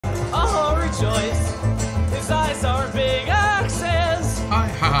choice. His eyes are big axes. Hi,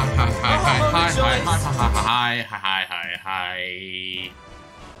 hi, hi, hi, hi, hi, hi, hi, Hi. hi, hi, hi, hi,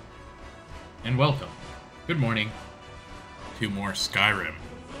 and welcome. Good morning to more Skyrim.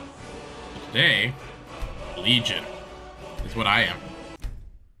 Today, Legion is what I am.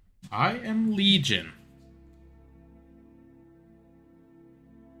 I am Legion.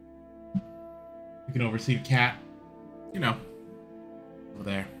 You can oversee the cat, you know, over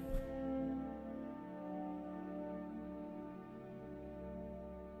there.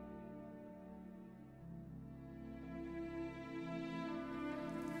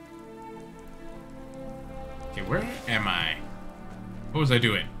 Okay, where am I? What was I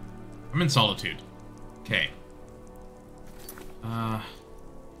doing? I'm in Solitude. Okay. I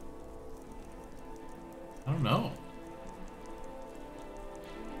don't know.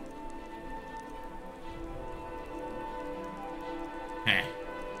 Hey.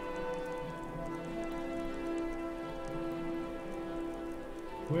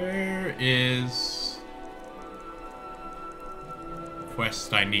 Where is the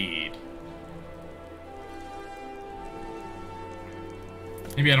quest I need?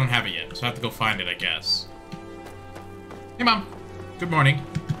 Maybe I don't have it yet, so I have to go find it, I guess. Hey, Mom. Good morning.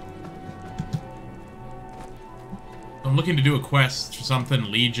 I'm looking to do a quest for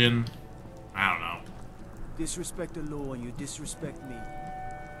something, Legion. I don't know. Disrespect the law and you disrespect me.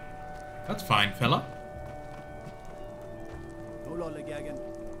 That's fine, fella. No lollygagging.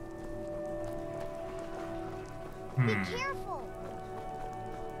 Be careful.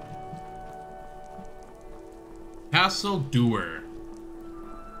 Castle Doer.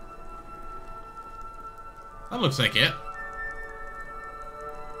 That looks like it.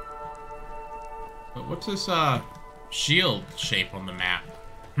 But what's this, shield shape on the map?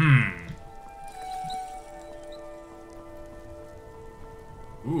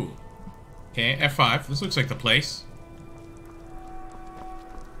 Ooh. Okay, F5. This looks like the place.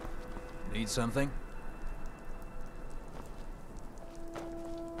 Need something?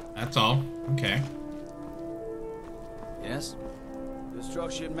 That's all. Okay. Yes?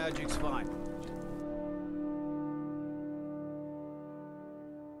 Destruction magic's fine.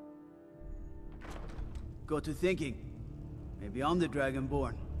 Got to thinking. Maybe I'm the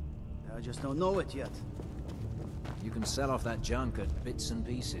Dragonborn. I just don't know it yet. You can sell off that junk at bits and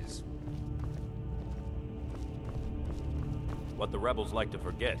pieces. What the rebels like to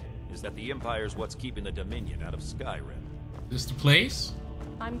forget is that the Empire's what's keeping the Dominion out of Skyrim. Is this the place?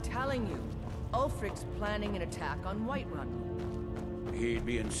 I'm telling you, Ulfric's planning an attack on Whiterun. He'd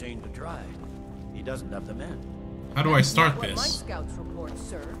be insane to try. He doesn't have the men. How do I start What my this? scouts report,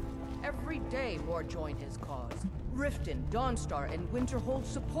 sir. Every day more join his cause. Riften, Dawnstar, and Winterhold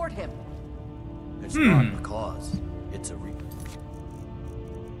support him. It's not a cause. It's a re...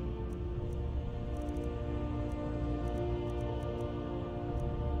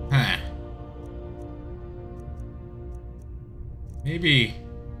 Huh. Maybe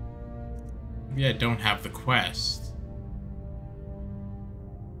I don't have the quest.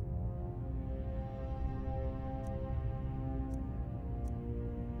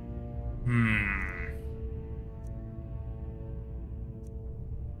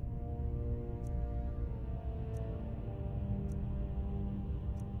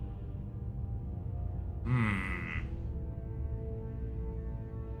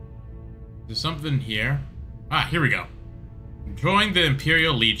 There's something here. Ah, here we go. Join the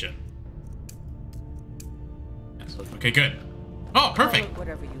Imperial Legion. Yes. Okay, good. Oh, perfect. Call it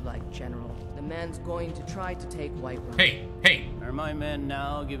whatever you like, General. The man's going to try to take Whiterun. Hey, hey. Are my men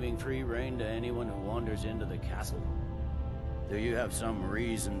now giving free rein to anyone who wanders into the castle? Do you have some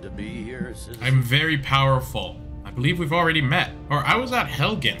reason to be here, citizen? I'm very powerful. I believe we've already met. Or I was at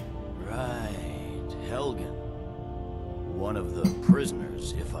Helgen. Right, Helgen. One of the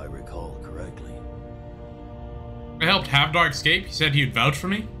prisoners, if I recall correctly. I helped Havdar escape. He said he'd vouch for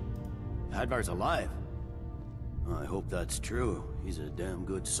me. Hadvar's alive. I hope that's true. He's a damn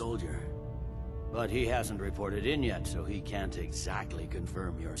good soldier. But he hasn't reported in yet, so he can't exactly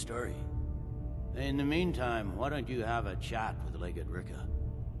confirm your story. In the meantime, why don't you have a chat with Legate Ricka?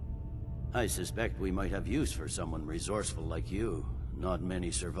 I suspect we might have use for someone resourceful like you. Not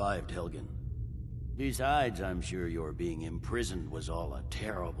many survived Helgen. Besides, I'm sure your being imprisoned was all a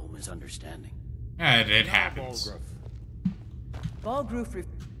terrible misunderstanding. It happens. Balgruf,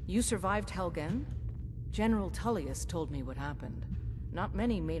 you survived Helgen? General Tullius told me what happened. Not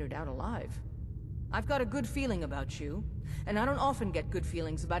many made it out alive. I've got a good feeling about you, and I don't often get good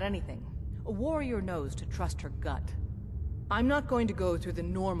feelings about anything. A warrior knows to trust her gut. I'm not going to go through the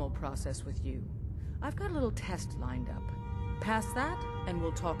normal process with you. I've got a little test lined up. Past that, and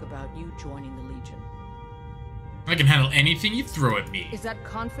we'll talk about you joining the Legion. I can handle anything you throw at me. Is that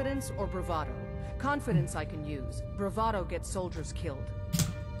confidence or bravado? Confidence I can use. Bravado gets soldiers killed.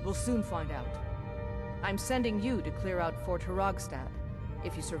 We'll soon find out. I'm sending you to clear out Fort Hrogstad.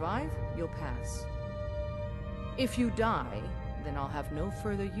 If you survive, you'll pass. If you die, then I'll have no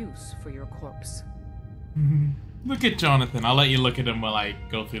further use for your corpse. Look at Jonathan. I'll let you look at him while I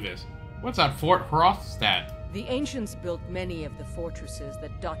go through this. What's that Fort Hrogstad? The ancients built many of the fortresses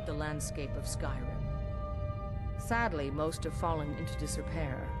that dot the landscape of Skyrim. Sadly, most have fallen into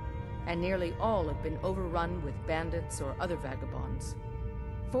disrepair, and nearly all have been overrun with bandits or other vagabonds.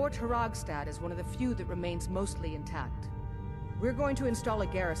 Fort Hrogstad is one of the few that remains mostly intact. We're going to install a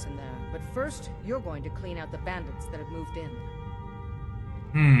garrison there, but first, you're going to clean out the bandits that have moved in.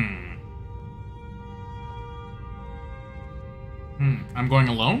 I'm going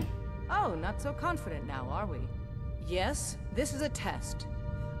alone? Oh, not so confident now, are we? Yes, this is a test.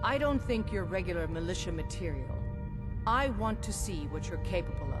 I don't think you're regular militia material. I want to see what you're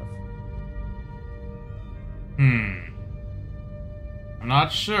capable of. I'm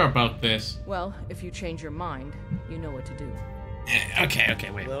not sure about this. Well, if you change your mind, you know what to do. Okay,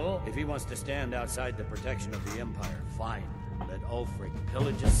 wait. Well, if he wants to stand outside the protection of the Empire, fine. Let Ulfric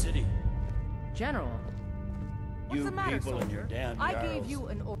pillage a city. General, what's You the matter, people and your soldier? damn I jarls. gave you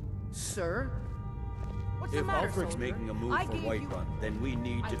an order. Sir? What's If the matter, Ulfric's soldier? making a move I for gave you- Whiterun, then we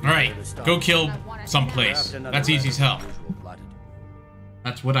need to be Alright, able to stop go him. kill someplace. Perhaps another That's easy as hell. weapon than usual blooded.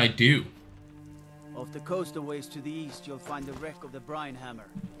 That's what I do. Off the coast a ways to the east, you'll find the wreck of the Brine Hammer.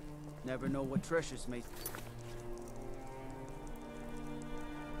 Never know what treasures may...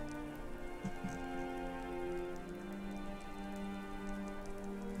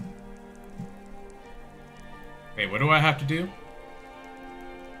 Okay, what do I have to do?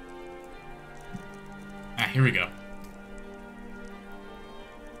 Here we go.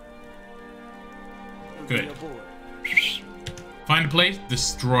 Good. Find a place,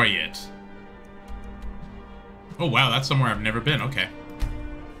 destroy it. Oh wow, that's somewhere I've never been, okay.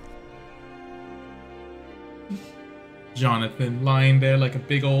 Jonathan lying there like a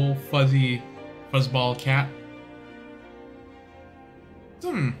big old fuzzy fuzzball cat.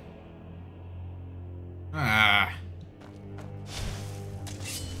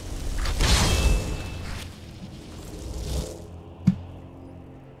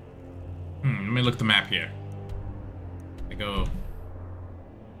 Let me look at the map here. I go...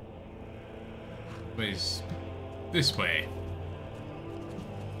 Ways this way.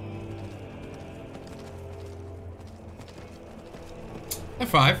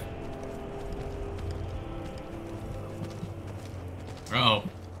 F5. Uh-oh.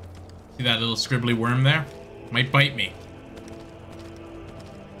 See that little scribbly worm there? Might bite me.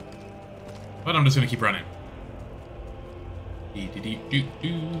 But I'm just gonna keep running.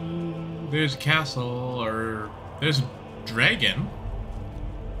 There's a castle, or... There's a dragon.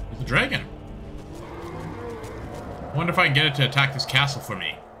 There's a dragon. I wonder if I can get it to attack this castle for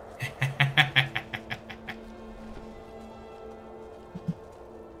me.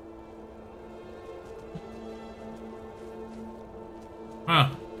 Huh.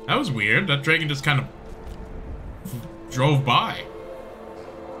 That was weird. That dragon just kind of drove by.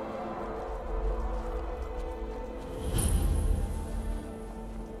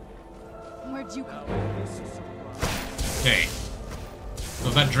 Where'd you come? Okay. So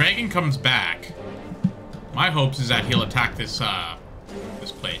if that dragon comes back, my hopes is that he'll attack this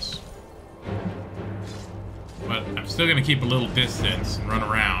this place. But I'm still gonna keep a little distance and run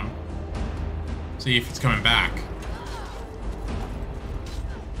around. See if it's coming back.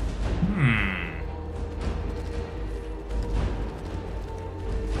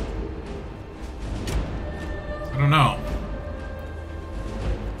 I don't know.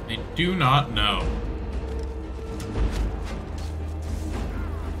 I do not know.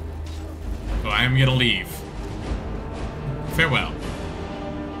 So I am gonna leave. Farewell.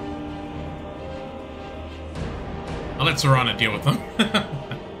 I'll let Serana deal with them.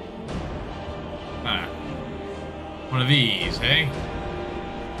 One of these, eh?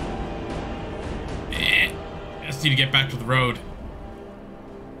 Just need to get back to the road.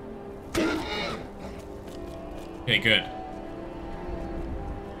 Okay, good.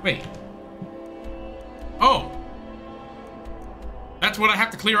 Wait. Oh! That's what I have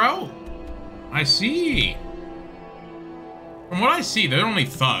to clear out? I see. From what I see, they're only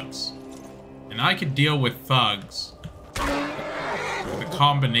thugs. And I could deal with thugs with a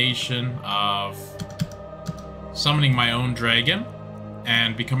combination of summoning my own dragon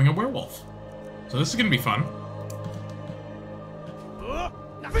and becoming a werewolf. So this is gonna be fun.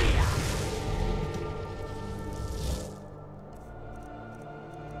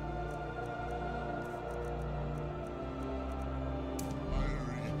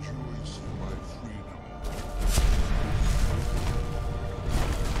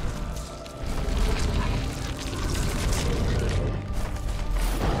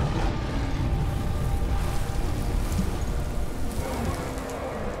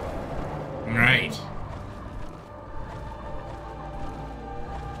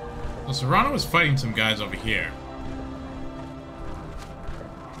 Serrano was fighting some guys over here.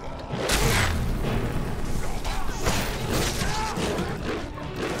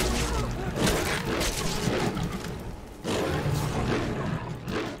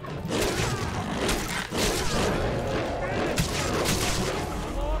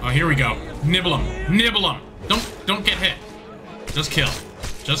 Oh, here we go. Nibble him. Nibble him. Don't get hit. Just kill.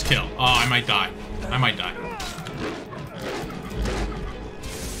 Just kill. Oh, I might die. I might die.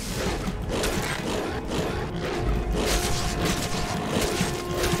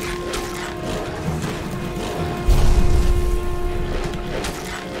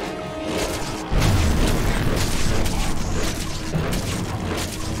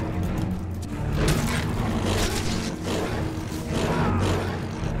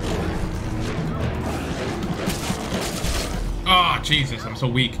 Oh, Jesus, I'm so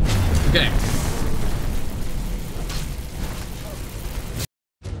weak. Okay.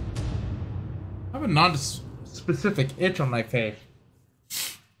 I have a non-specific itch on my face.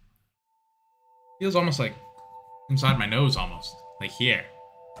 Feels almost like inside my nose, almost. Like here.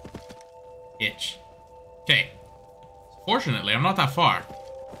 Itch. Okay. Fortunately, I'm not that far.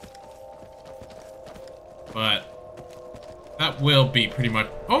 But that will be pretty much...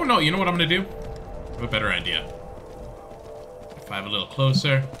 Oh, no, you know what I'm going to do? I have a better idea. If I have a little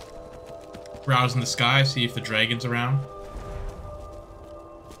closer. Browse in the sky, see if the dragon's around.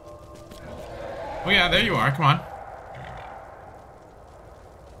 Oh yeah, there you are, come on.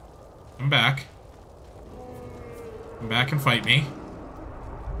 Come back. Come back and fight me.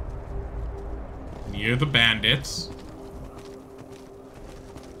 Near the bandits.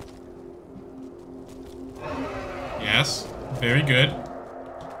 Yes, very good.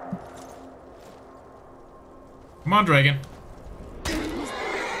 Come on, dragon.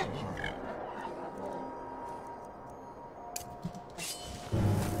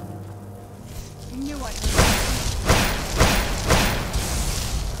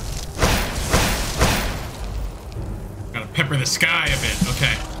 Gotta pepper the sky a bit,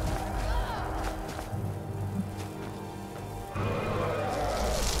 okay.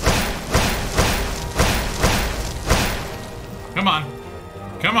 Come on.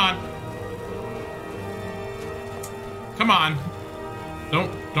 Come on. Come on.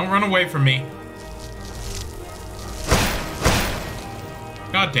 Don't run away from me.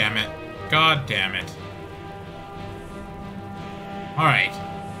 God damn it. God damn it. Alright.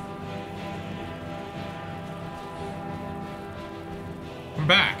 Come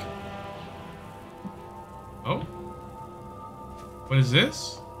back. Oh? What is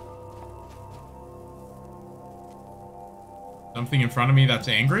this? Something in front of me that's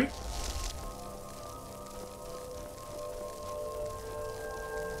angry?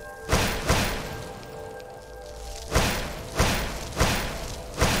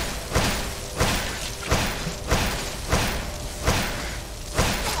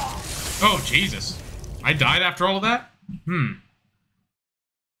 Oh, Jesus. I died after all of that? Hum,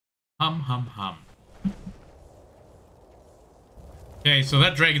 hum, hum. Okay, so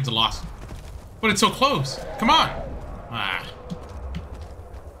that dragon's a loss. But it's so close. Come on. Ah.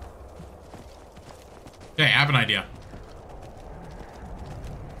 Okay, I have an idea.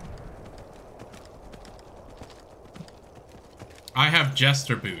 I have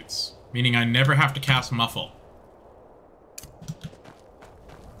Jester Boots, meaning I never have to cast Muffle.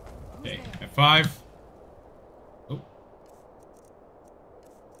 Okay, F5. Oh.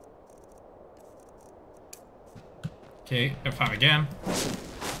 Okay, F5 again.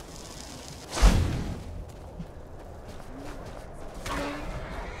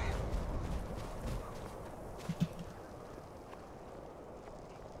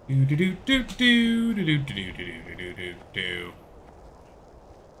 Do do do do do do do do do do do do.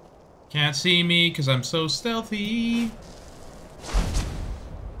 Can't see me because I'm so stealthy.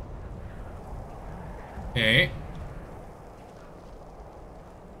 Okay.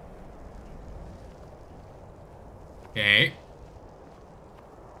 Okay.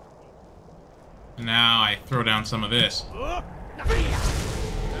 Now I throw down some of this.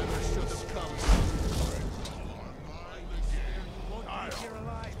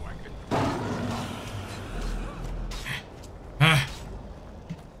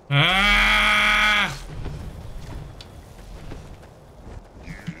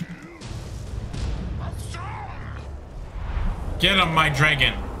 Get him, my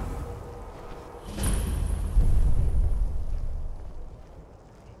dragon.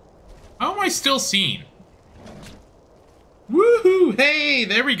 How am I still seen? Woohoo! Hey,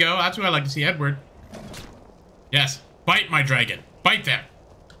 there we go. That's what I like to see, Edward. Yes, bite my dragon. Bite them.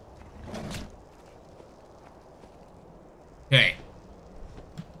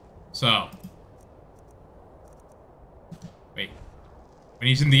 So. Wait. When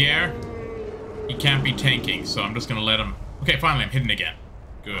he's in the air, he can't be tanking, so I'm just gonna let him... Okay, finally, I'm hidden again.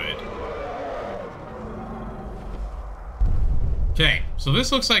 Good. Okay, so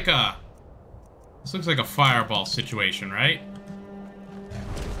this looks like a... This looks like a fireball situation, right?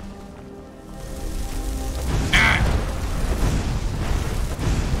 Ah!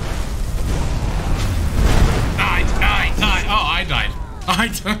 Die! Oh, I died. I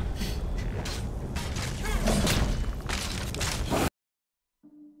died.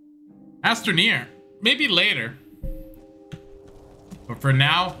 Astroneer. Maybe later. But for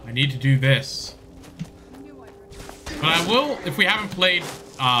now, I need to do this. But I will, if we haven't played,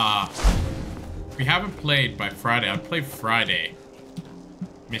 if we haven't played by Friday, I'll play Friday.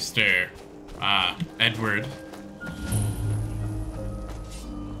 Mr. Edward.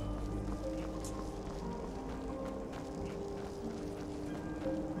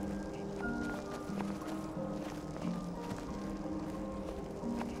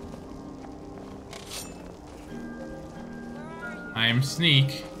 I am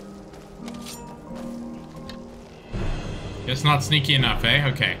sneak. Guess not sneaky enough, eh?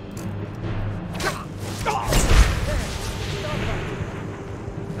 Okay.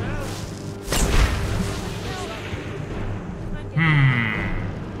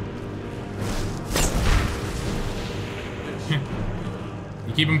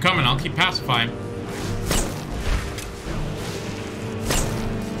 You keep him coming, I'll keep pacifying.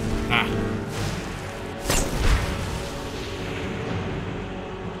 Ah.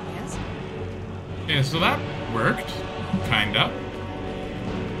 Yes? Yeah, so that worked. Kinda.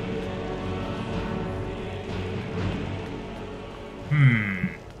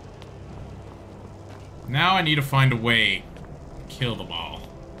 Now I need to find a way to kill them all.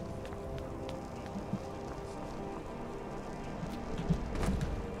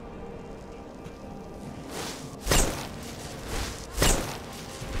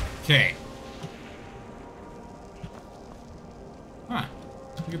 Okay. Huh.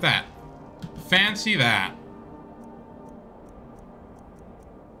 Look at that. Fancy that.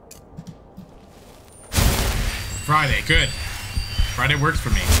 Friday, good. Friday works for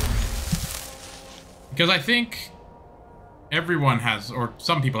me. Because I think everyone has, or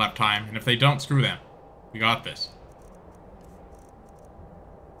some people have time, and if they don't, screw them. We got this.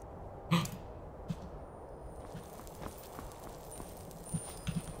 Never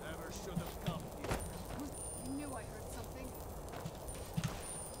should have come here. I knew I heard something.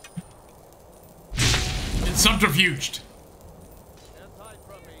 It's subterfuged. Can't hide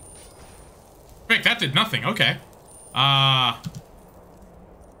from me. Frick, that did nothing. Okay.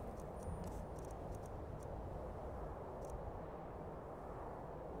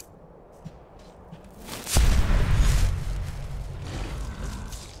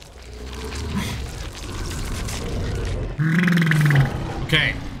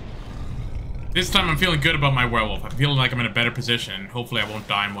 Okay. This time I'm feeling good about my werewolf. I'm feeling like I'm in a better position. Hopefully I won't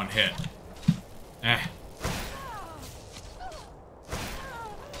die in one hit.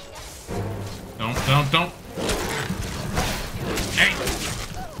 Don't. Hey!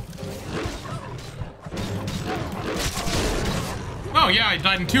 Oh yeah, I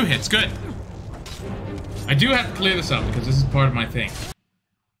died in 2 hits. Good. I do have to clear this up because this is part of my thing.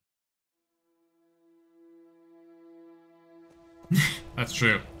 That's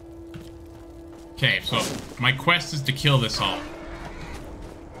true. Okay, so my quest is to kill this all.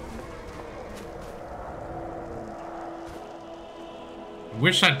 I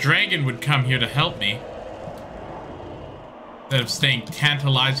wish that dragon would come here to help me. Instead of staying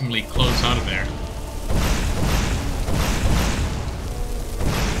tantalizingly close out of there.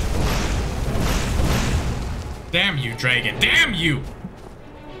 Damn you, dragon. Damn you!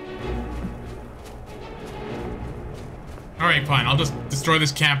 Alright, fine. I'll just destroy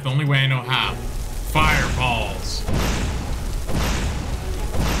this camp the only way I know how. Fireballs.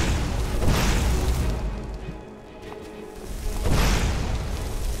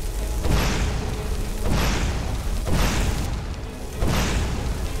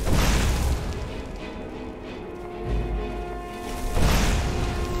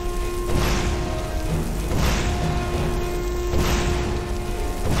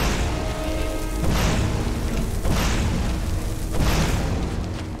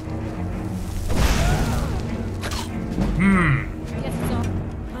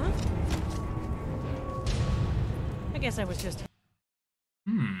 I was just...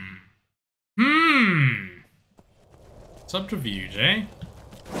 Subterfuge, eh?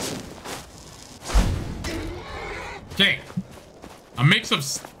 Okay. A mix of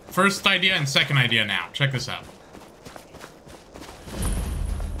first idea and second idea now. Check this out.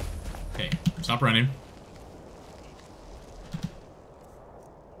 Stop running.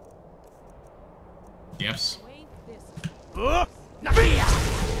 Yes.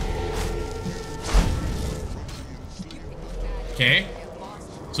 Okay.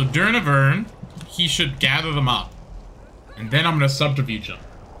 So Durnavern, he should gather them up. And then I'm gonna subterfuge them.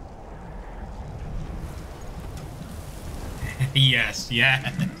 Yes,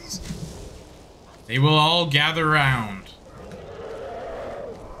 yes. They will all gather around.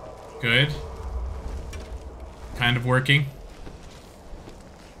 Good. Kind of working.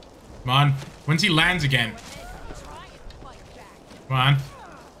 Come on. Once he lands again. Come on.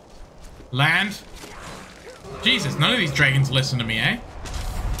 Land. Jesus, none of these dragons listen to me, eh?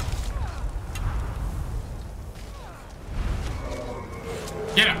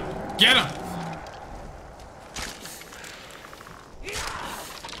 Get him! Get him!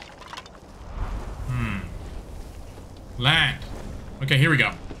 Land. Okay, here we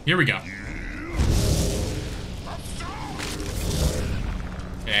go. Here we go.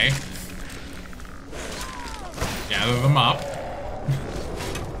 Okay. Gather them up.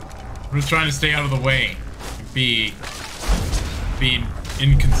 I'm just trying to stay out of the way. Being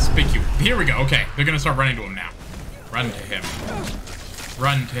inconspicuous. Here we go. Okay, they're gonna start running to him now. Run to him.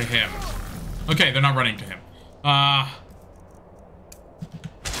 Run to him. Okay, they're not running to him.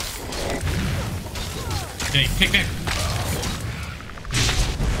 Okay, take that.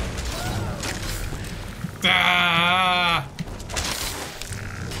 Ah!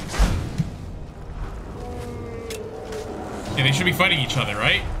 Yeah, they should be fighting each other,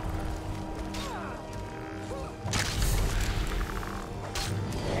 right?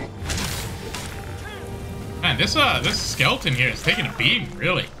 Man, this skeleton here is taking a beating,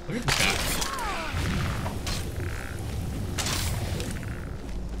 really. Look at this guy.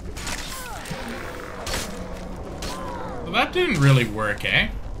 Well, that didn't really work, eh?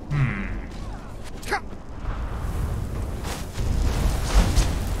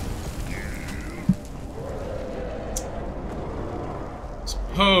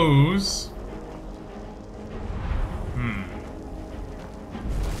 Suppose.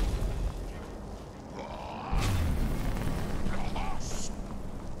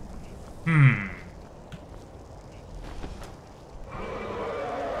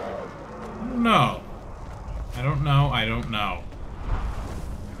 I don't know.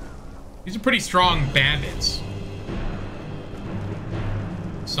 These are pretty strong bandits.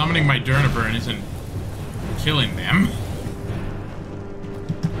 Summoning my Durnavern isn't killing them.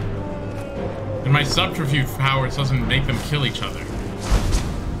 And my subterfuge powers doesn't make them kill each other.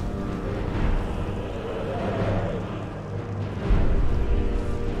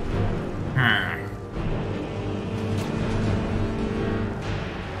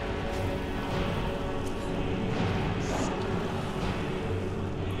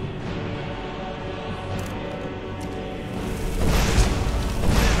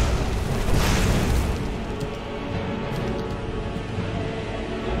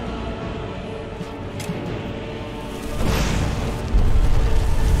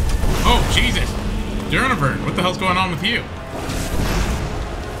 Jesus! Durnavern, what the hell's going on with you?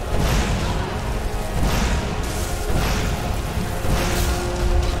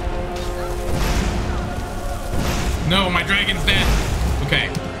 No, my dragon's dead. Okay.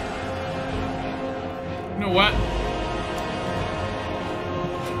 You know what?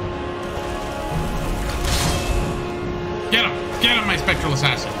 Get him! Get him, my spectral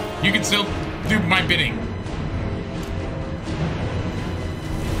assassin. You can still do my bidding.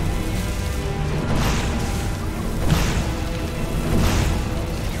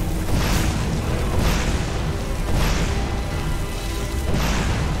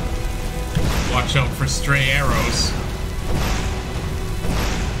 Watch out for stray arrows.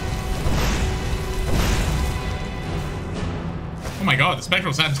 Oh my god, the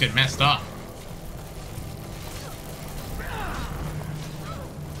spectral assassin's getting messed up.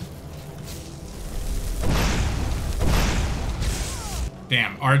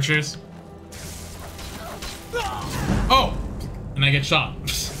 Damn, archers. Oh! And I get shot.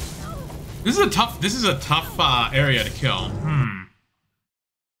 This is a tough area to kill.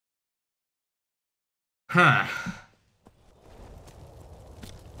 Huh.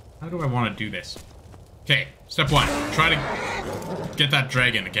 How do I want to do this? Okay, step one. Try to get that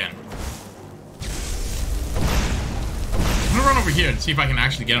dragon again. I'm gonna run over here and see if I can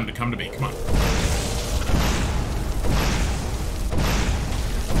actually get him to come to me. Come on.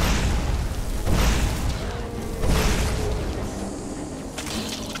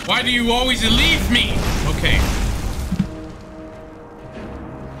 Why do you always leave me? Okay.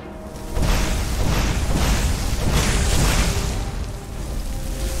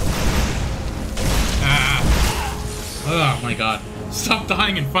 my god. Stop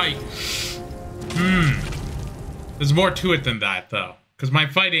dying and fight. There's more to it than that, though. Because my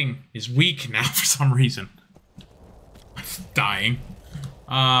fighting is weak now for some reason. I'm dying.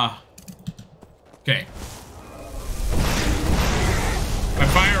 Okay. If I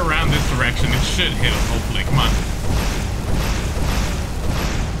fire around this direction, it should hit him, hopefully. Come on.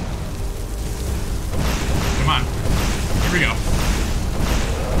 Come on. Here we go.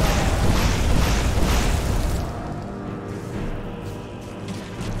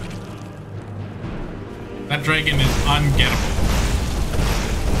 That dragon is ungettable.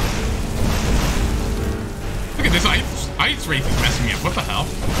 Look at this ice wraith is messing me up. What the hell?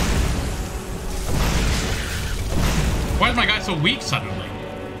 Why is my guy so weak suddenly?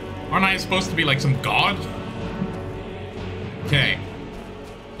 Aren't I supposed to be like some god? Okay.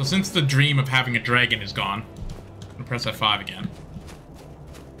 So since the dream of having a dragon is gone, I'm gonna press F5 again.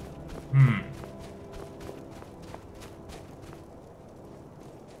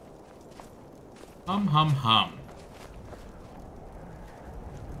 Hum.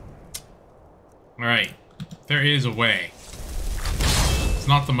 Alright. There is a way. It's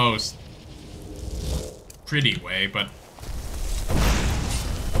not the most pretty way, but...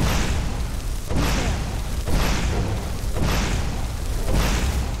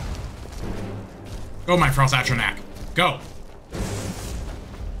 Go, my Frost Atronak. Go!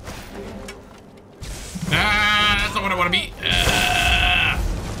 Ah, that's not what I want to be.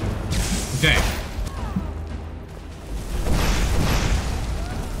 Okay.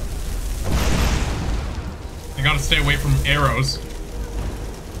 I gotta stay away from arrows.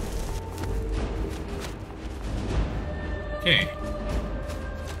 Okay.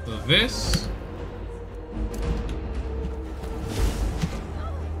 So this...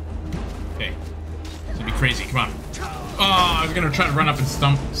 Okay. This would be crazy. Come on. Oh, I was gonna try to run up and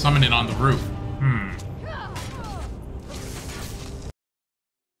summon it on the roof.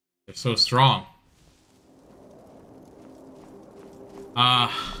 They're so strong.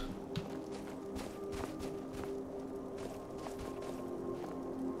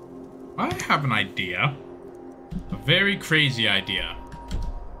 I have an idea. A very crazy idea.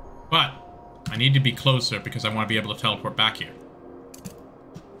 But I need to be closer because I want to be able to teleport back here.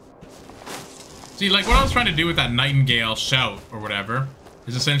 See, like what I was trying to do with that Nightingale shout or whatever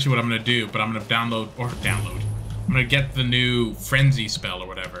is essentially what I'm going to do, but I'm going to download. I'm going to get the new Frenzy spell or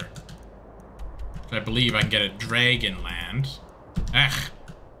whatever. Which I believe I can get at Dragonland. Ugh.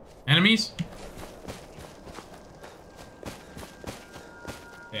 Enemies?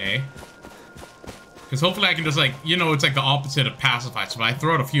 Okay. Because hopefully I can just like, you know, it's like the opposite of pacify. So if I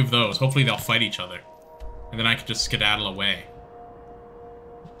throw out a few of those, hopefully they'll fight each other. And then I can just skedaddle away.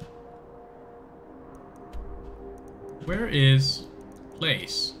 Where is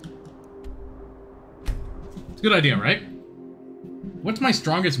place? It's a good idea, right? What's my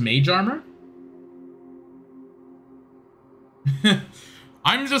strongest mage armor?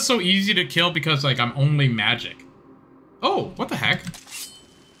 I'm just so easy to kill because like I'm only magic. Oh, what the heck?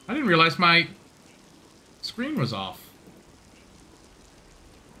 I didn't realize my screen was off.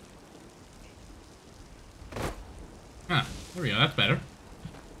 Huh, there we go, that's better.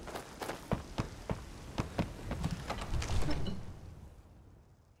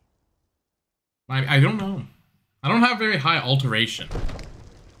 I don't know. I don't have very high alteration.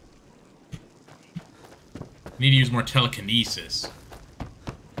 I need to use more telekinesis.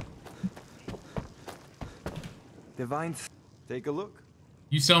 Divine, take a look.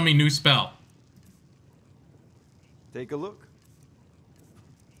 You sell me new spell. Take a look.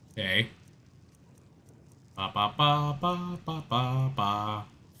 Okay. Ba ba ba ba ba ba ba.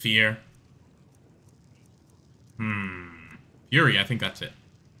 Fear. Fury, I think that's it.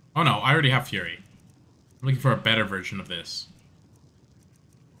 Oh no, I already have Fury. I'm looking for a better version of this.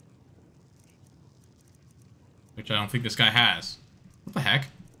 Which I don't think this guy has. What the heck?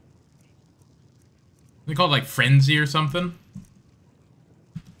 They call it like Frenzy or something?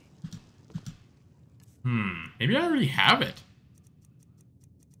 Maybe I already have it.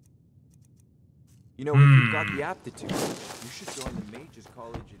 You know, if you've got the aptitude, you should join the Mages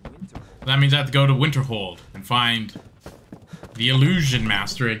College in Winterhold. That means I have to go to Winterhold and find the Illusion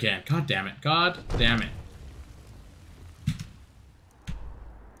Master again. God damn it. God damn it.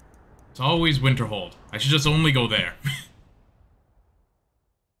 It's always Winterhold. I should just only go there.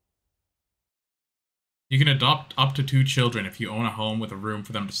 You can adopt up to 2 children if you own a home with a room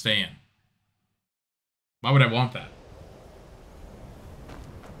for them to stay in. Why would I want that?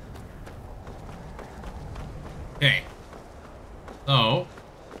 Okay. So.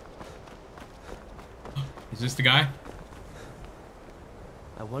 Is this the guy?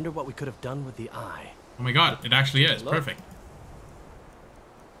 I wonder what we could have done with the eye. Oh my god, it actually is. Look. Perfect.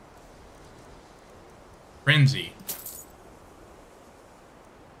 Frenzy.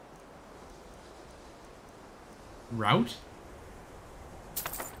 Route?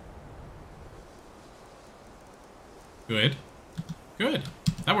 Good. Good.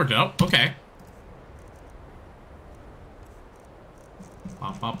 That worked out. Okay.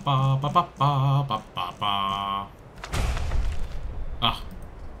 Ba ba ba ba ba ba ba ba ba. Ah.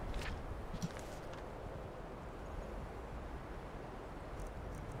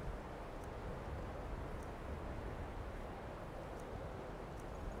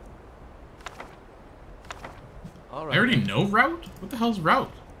 All I right. already know route? What the hell's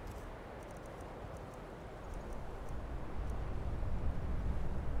route?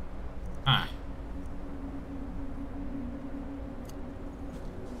 Ah.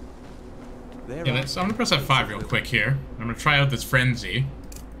 There Yeah, are- I'm gonna press F5 real quick here. I'm gonna try out this frenzy.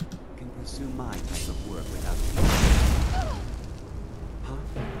 Can pursue my type of work without. Huh?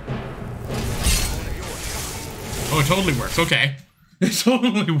 Oh, it totally works. Okay. It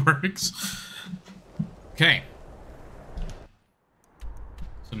totally works. Okay.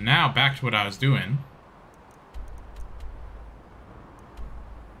 So now back to what I was doing.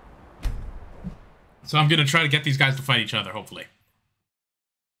 So I'm gonna try to get these guys to fight each other, hopefully.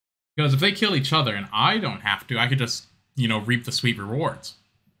 Because if they kill each other and I don't have to, I could just, you know, reap the sweet rewards.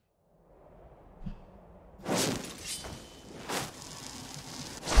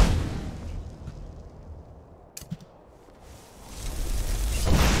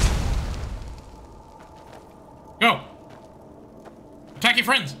 Go! Attack your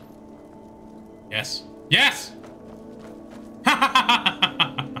friends! Yes. Yes!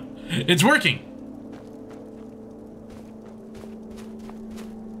 It's working!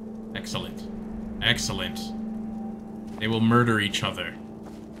 Excellent. Excellent. They will murder each other.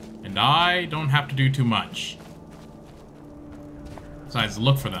 And I don't have to do too much. Besides,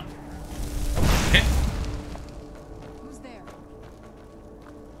 look for them. Hit! Who's there?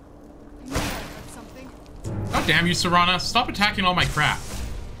 I knew I heard something. God damn you, Serana. Stop attacking all my crap.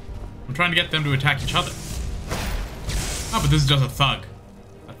 I'm trying to get them to attack each other. Oh, but this is just a thug.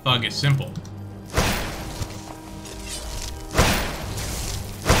 A thug is simple.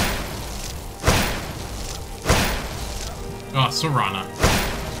 Oh, Serana.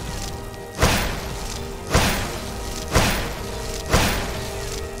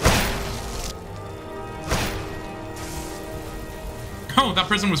 Oh, that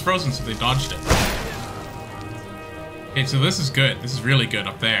prison was frozen, so they dodged it. Okay, so this is good. This is really good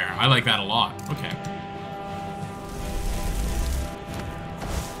up there. I like that a lot. Okay.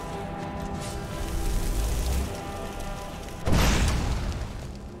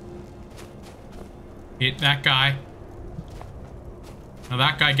 Hit that guy. Now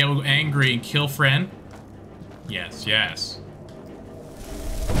that guy get angry and kill friend. Yes, yes.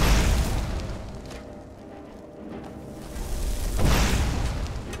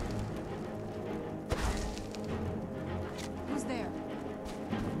 Who's there?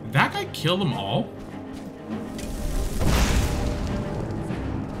 Did that guy kill them all?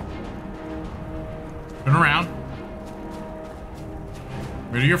 Turn around.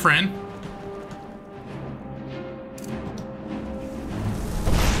 Rid of your friend.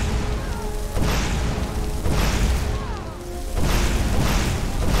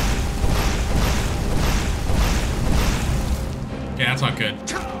 Okay, that's not good.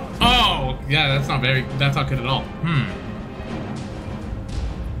 Oh, yeah, that's not good at all.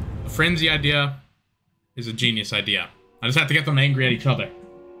 The frenzy idea is a genius idea. I just have to get them angry at each other.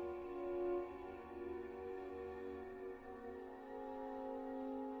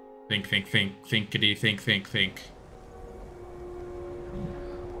 Think, thinkity, think.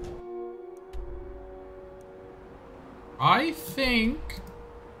 I think...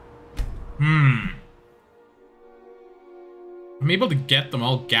 I'm able to get them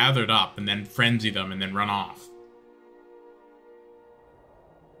all gathered up and then frenzy them and then run off.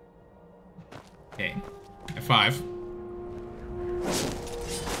 Okay. F5.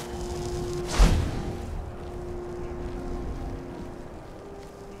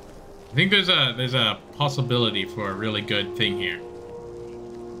 I think there's a possibility for a really good thing here.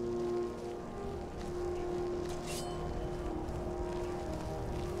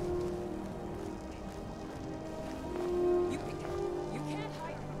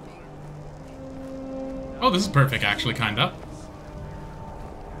 Oh, this is perfect, actually, kinda.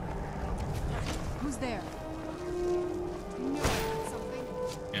 Who's there? I knew I heard something.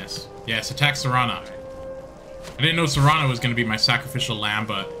 Yes. Yes, attack Serana. I didn't know Serana was going to be my sacrificial lamb,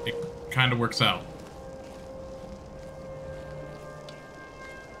 but it kind of works out.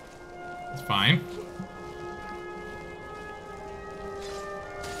 It's fine.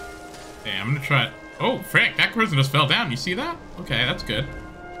 Okay, I'm going to try it. Oh, frick, that person just fell down. You see that? Okay, that's good.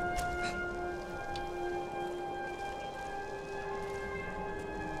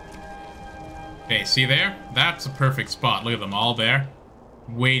 Okay, see there? That's a perfect spot. Look at them all there.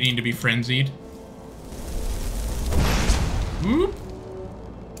 Waiting to be frenzied. Whoop.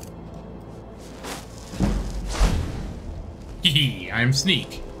 Hee, I'm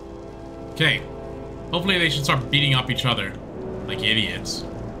Sneak. Okay. Hopefully they should start beating up each other. Like idiots.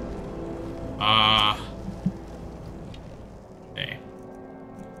 Okay.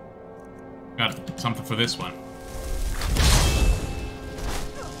 Got something for this one.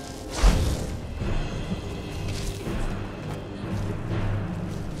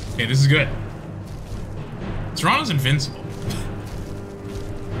 Okay, this is good. Serrano's invincible.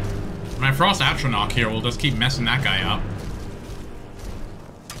 My Frost Atronach here will just keep messing that guy up.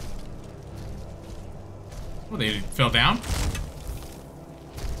 Oh, they fell down?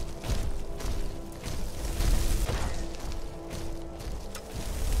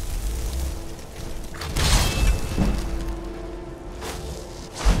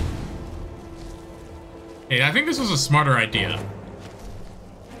 Hey, I think this was a smarter idea.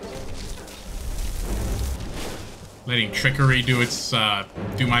 Letting trickery do its,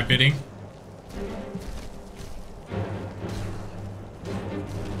 do my bidding.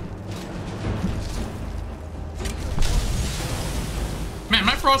 Man,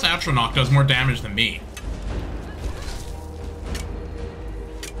 my Frost Atronach does more damage than me.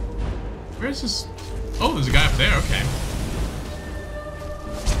 Where's this? Oh, there's a guy up there, okay.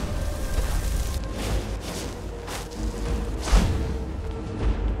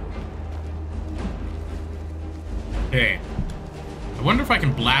 Okay. I wonder if I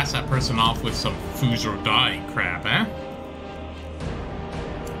can blast that person off with some Fuzro dying crap, eh?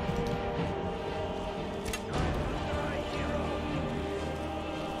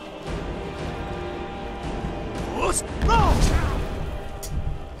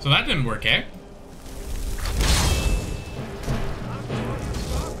 So that didn't work, eh?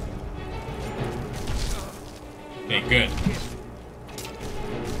 Okay, good.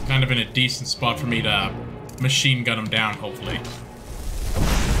 Kind of in a decent spot for me to machine gun him down, hopefully.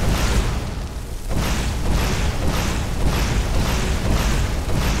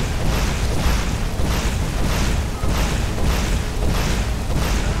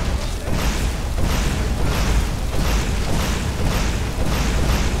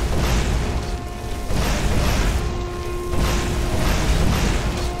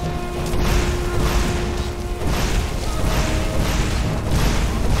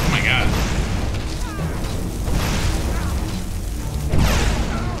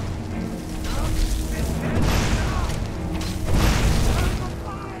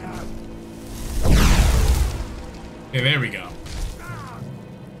 Okay, there we go.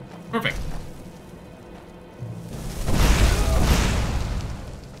 Perfect.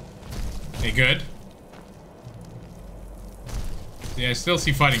 Okay, good. Yeah, I still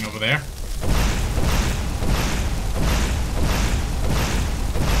see fighting over there. I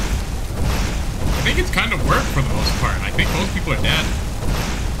think it's kind of worked for the most part. I think most people are dead.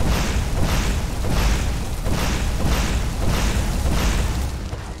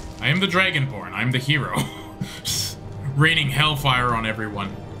 I am the Dragonborn. I'm the hero. Raining hellfire on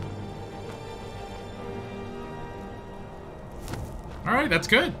everyone. Alright, that's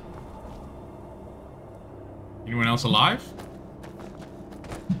good. Anyone else alive?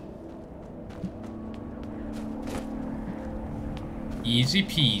 Easy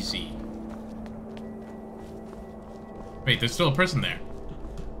peasy. Wait, there's still a person there.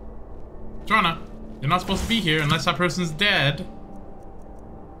 Trona, you're not supposed to be here unless that person's dead.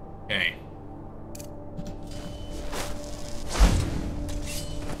 Okay.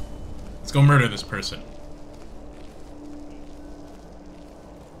 Let's go murder this person.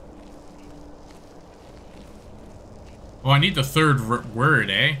 Oh, I need the third word,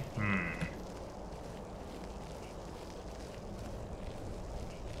 eh?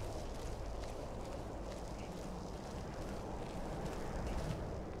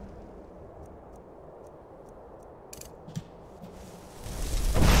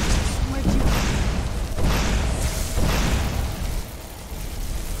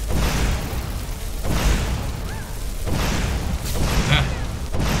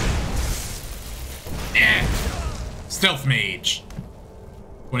 Stealth Mage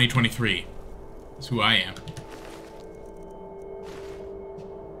 2023 is who I am.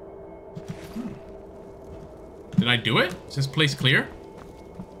 Did I do it? Is this place clear?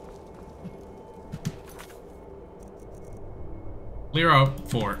 Clear out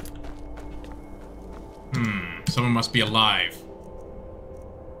 4. Someone must be alive.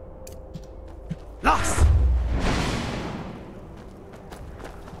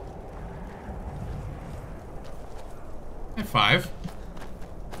 5.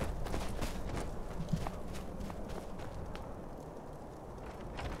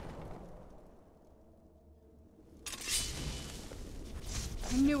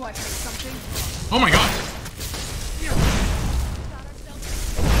 I knew I heard something. Oh my god!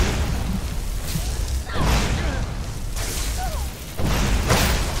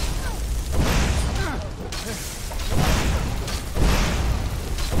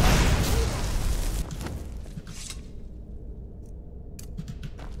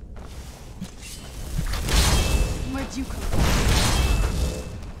 Where'd you come from?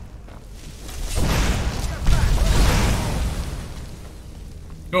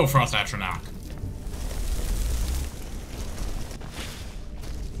 Go, Frost Atronach.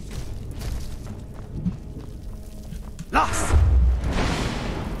 Lost!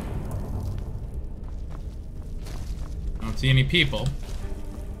 I don't see any people.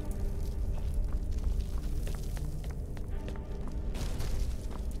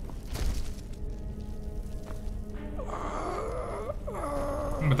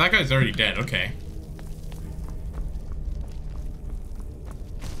 But that guy's already dead, okay.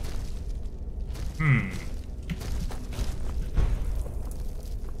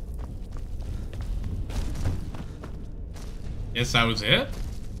 Guess that was it?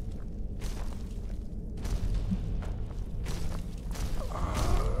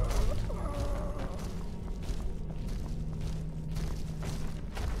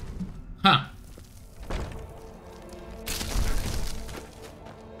 Huh.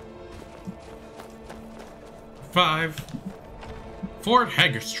 Five. Fort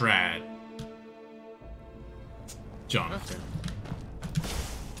Hagerstrad. Jonathan.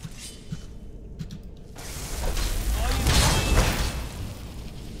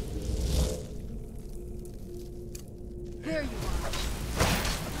 There you are.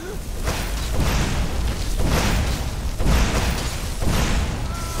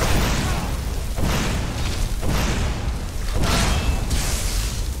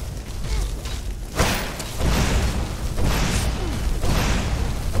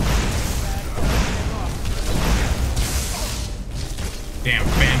 Damn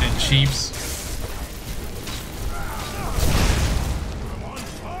bandit chiefs.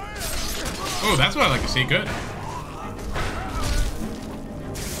 Oh, that's what I like to see. Good.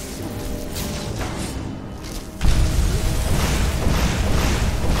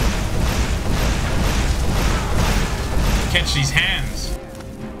 Catch these hands.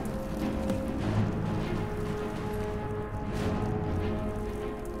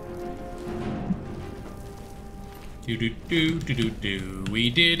 Do do do do do do. We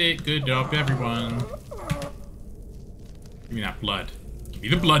did it. Good job, everyone. Give me that blood. Give me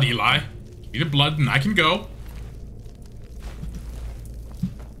the blood, Eli. Give me the blood, and I can go.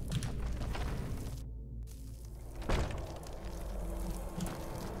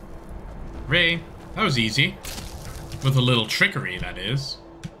 Ray, that was easy. With a little trickery, that is.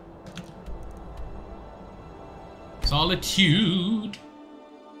 Solitude.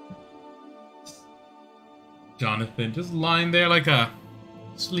 Jonathan just lying there like a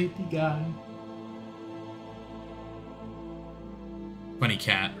sleepy guy. Funny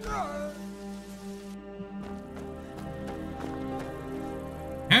cat.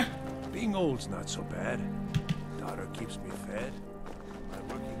 Huh? Being old's not so bad. Daughter keeps me fed. My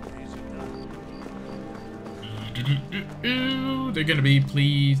working days are done. They're gonna be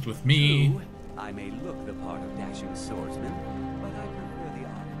pleased with me. True, I may look the part of dashing swordsman, but I prefer the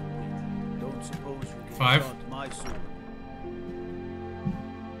honor of wit. Don't suppose you can 5. taunt my sword.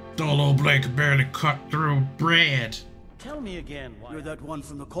 Dull old Blake barely cut through bread. Tell me again why You're that one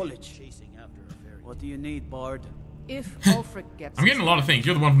from the college. chasing after a fairy. What do you need, Bard? If Ulfric gets I'm getting a lot of things.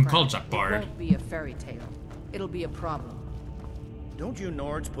 You're the one from college, that bard. It won't be a fairy tale. It'll be a problem. Don't you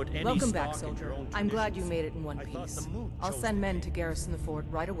Nords put any Welcome back, stock in your soldier. own I'm glad you traditions? made it in one I thought piece. the moon I'll chose send the men day. to garrison the fort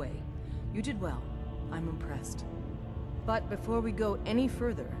right away. You did well. I'm impressed. But before we go any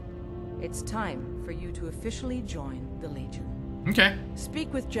further, it's time for you to officially join the Legion. Okay.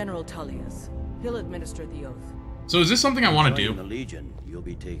 Speak with General Tullius. He'll administer the oath. So is this something I want to Joining do? the Legion, you'll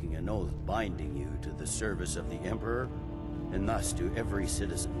be taking an oath binding you to the service of the Emperor, and thus to every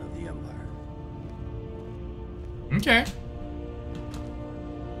citizen of the Empire. Okay.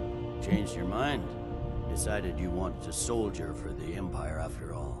 Changed your mind? Decided you wanted to soldier for the Empire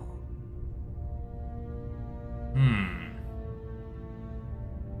after all.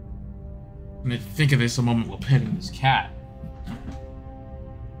 When I think of this, a moment will pet in this cat.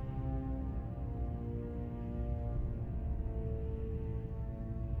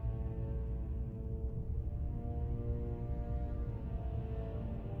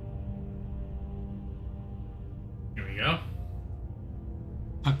 Here we go.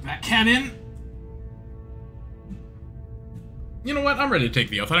 Tuck that cannon. You know what? I'm ready to take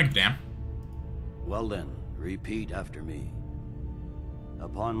the oath. I don't give a damn. Well then, repeat after me.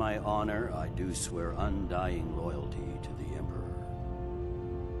 Upon my honor, I do swear undying loyalty to the Emperor.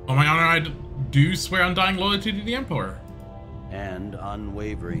 On my honor, I do swear undying loyalty to the Emperor. And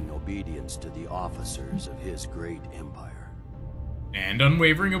unwavering obedience to the officers of his great empire. And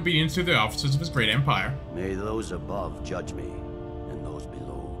unwavering obedience to the officers of his great empire. May those above judge me, and those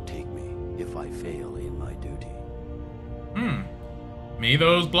below take me, if I fail in my duty. May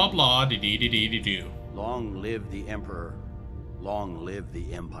those blah blah dee dee dee dee dee do. Long live the Emperor. Long live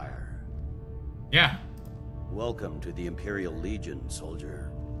the Empire. Yeah. Welcome to the Imperial Legion,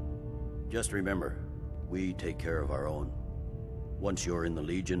 soldier. Just remember, we take care of our own. Once you're in the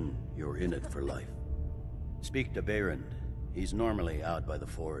Legion, you're in it for life. Speak to Behrend. He's normally out by the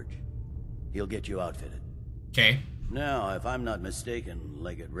forge. He'll get you outfitted. Okay. Now, if I'm not mistaken,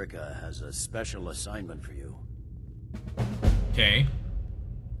 Legate Rika has a special assignment for you. Okay.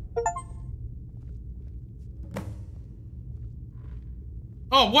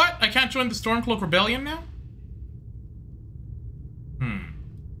 Oh, what? I can't join the Stormcloak Rebellion now?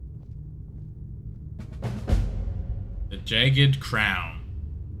 The Jagged Crown.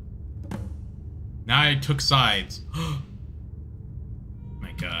 Now I took sides.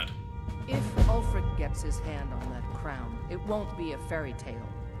 My god. If Ulfric gets his hand on that crown, it won't be a fairy tale.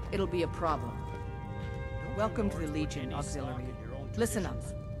 It'll be a problem. Welcome to the Legion Auxiliary. Listen up.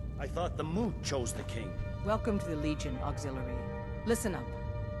 I thought the Moot chose the king. Welcome to the Legion Auxiliary. Listen up.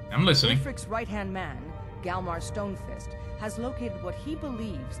 I'm listening. Ulfric's right-hand man, Galmar Stonefist, has located what he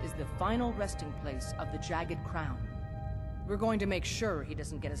believes is the final resting place of the Jagged Crown. We're going to make sure he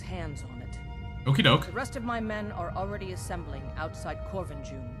doesn't get his hands on it. Okie doke. The rest of my men are already assembling outside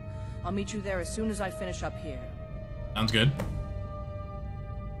Corvinjune. I'll meet you there as soon as I finish up here. Sounds good.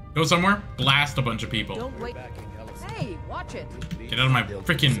 Go somewhere, blast a bunch of people. Don't wait. Hey, watch it. Get out of my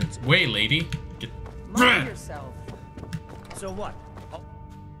freaking way, lady. Get Mind yourself. So what?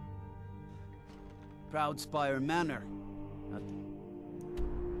 Proudspire Manor.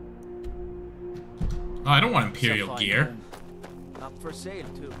 Oh, I don't want Imperial gear. Home. Up for sale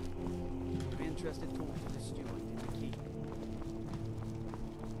too. If you're interested, talk to the steward in the keep.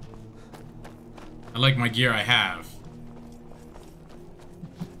 I like my gear I have.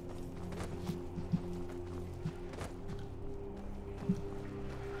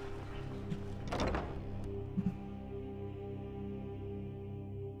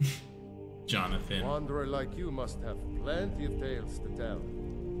 Jonathan. Wanderer like you must have plenty of tales to tell.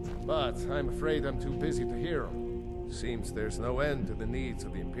 But I'm afraid I'm too busy to hear them. Seems there's no end to the needs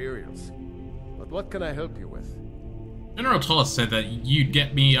of the Imperials. But what can I help you with? General Tullis said that you'd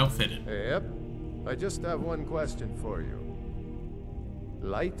get me outfitted. Yep. I just have one question for you.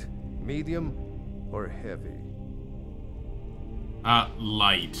 Light, medium, or heavy?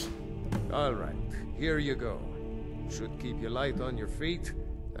 Light. Alright, here you go. Should keep you light on your feet,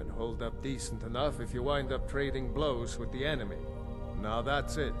 and hold up decent enough if you wind up trading blows with the enemy. Now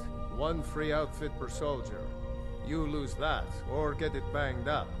that's it. One free outfit per soldier. You lose that, or get it banged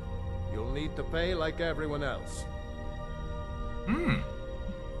up. You'll need to pay like everyone else.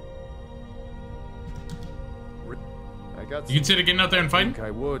 I got you consider getting out there and fighting? I think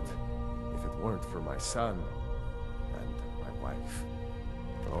I would, if it weren't for my son and my wife.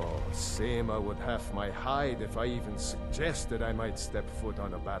 Oh, Seema would have my hide if I even suggested I might step foot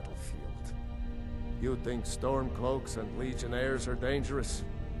on a battlefield. You think Stormcloaks and Legionnaires are dangerous?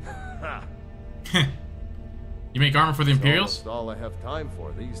 Ha! You make armor for the Imperials? That's all I have time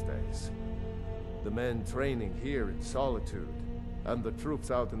for these days. The men training here in Solitude, and the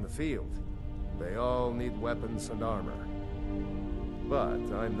troops out in the field, they all need weapons and armor. But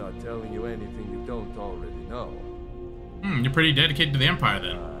I'm not telling you anything you don't already know. You're pretty dedicated to the Empire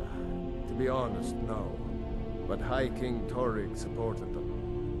then. To be honest, no. But High King Torrig supported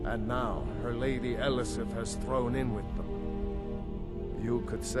them. And now, her Lady Elisif has thrown in with them. You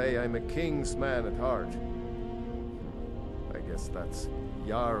could say I'm a king's man at heart. I guess that's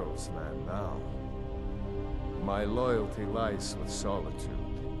Jarl's man now. My loyalty lies with Solitude.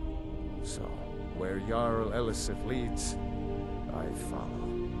 So, where Jarl Elisif leads, I follow.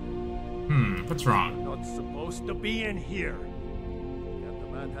 What's wrong? Not supposed to be in here. Can't the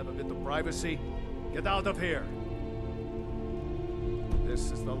man have a bit of privacy? Get out of here.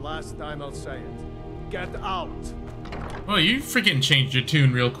 This is the last time I'll say it. Get out. Well, you freaking changed your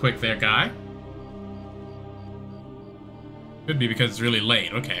tune real quick there, guy. Could be because it's really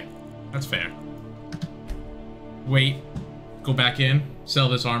late. Okay, that's fair. Wait, go back in, sell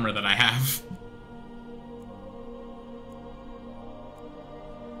this armor that I have.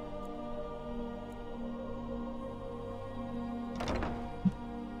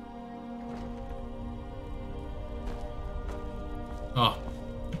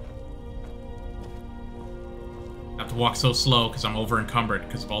 walk so slow because I'm over encumbered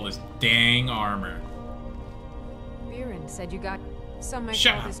because of all this dang armor. Viren said you got some might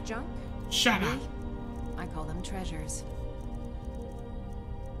Shut call up. this junk. Shut Me? up. I call them treasures.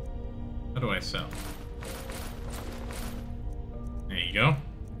 How do I sell? There you go.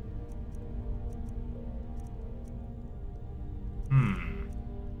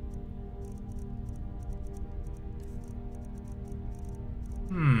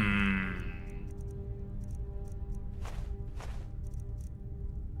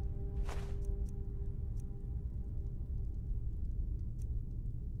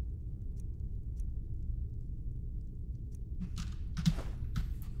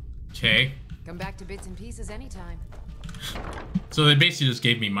 Okay. Come back to bits and pieces anytime. So they basically just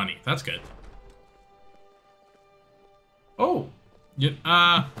gave me money. That's good. Oh. Yeah,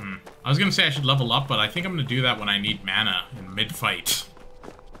 I was gonna say I should level up, but I think I'm gonna do that when I need mana in mid-fight.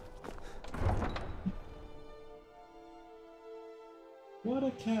 What a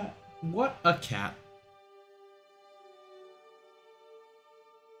cat. What a cat.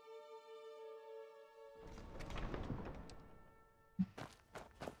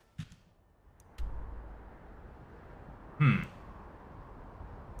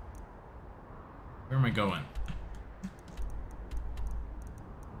 Where am I going?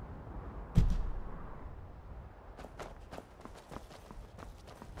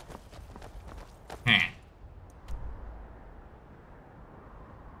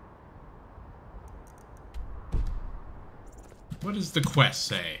 What does the quest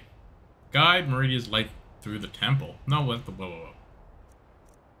say? Guide Meridia's light through the temple. No, what the whoa.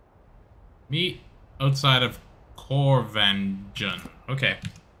 Meet outside of Corvenjun. Okay.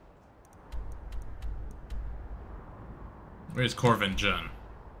 Where's Corvenjun?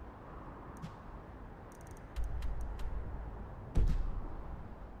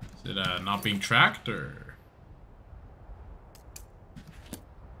 Is it not being tracked or?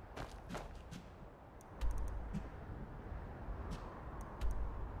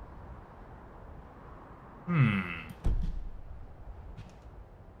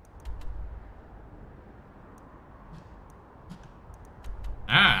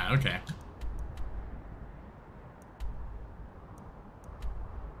 Ah, okay.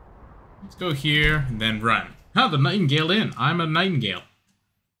 Let's go here and then run. Oh, the Nightingale Inn. I'm a Nightingale.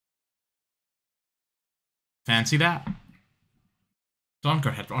 Fancy that.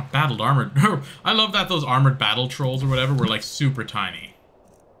 Dawnguard had battled armored. I love that those armored battle trolls or whatever were like super tiny.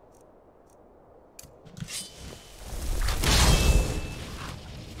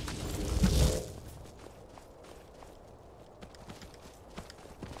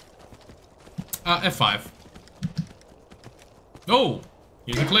 F5. Oh!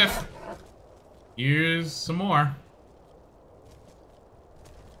 Here's a cliff. Here's some more.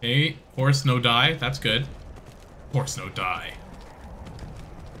 Okay, horse no die. That's good. Horse no die.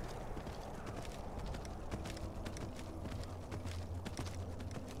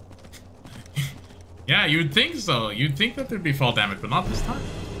 Yeah, you'd think so. You'd think that there'd be fall damage, but not this time.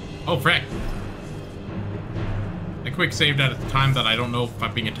 Oh, frick. I quick saved at a time that I don't know if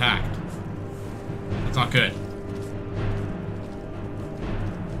I'm being attacked. That's not good.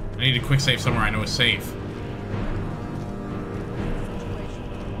 I need a quick save somewhere I know is safe.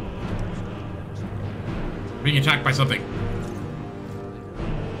 Being attacked by something.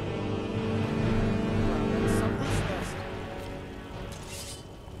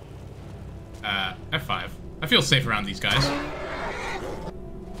 F5. I feel safe around these guys.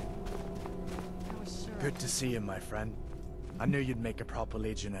 Good to see you, my friend. I knew you'd make a proper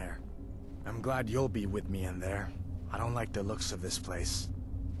legionnaire. I'm glad you'll be with me in there. I don't like the looks of this place.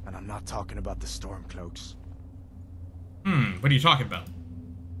 And I'm not talking about the Stormcloaks. What are you talking about?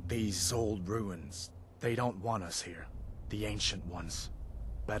 These old ruins. They don't want us here. The ancient ones.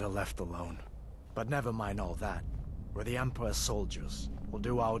 Better left alone. But never mind all that. We're the Emperor's soldiers. We'll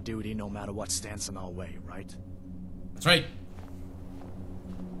do our duty no matter what stands in our way, right? That's right.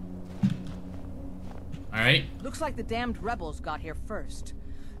 Alright. Looks like the damned rebels got here first.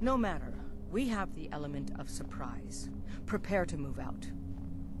 No matter. We have the element of surprise. Prepare to move out.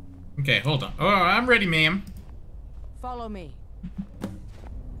 Okay, hold on. Oh, I'm ready, ma'am. Follow me.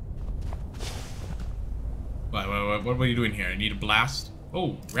 What are you doing here? I need a blast?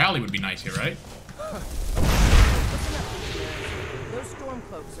 Oh, rally would be nice here, right? Listen up, those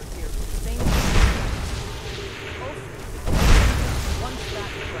Stormcloaks are here for the same reason. Once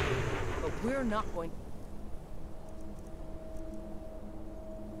back ground, but we're not going.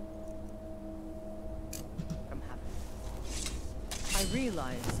 From heaven. I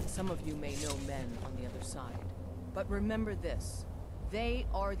realize some of you may know men on the other side, but remember this: They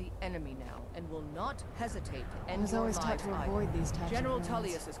are the enemy now, and will not hesitate to I end was your always taught lives to either. avoid these types General of ruins.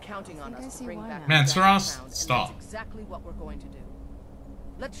 Tullius is counting on I think I us to see bring why back now. Man, the Saras, ground, and stop. that's exactly what we're going to do.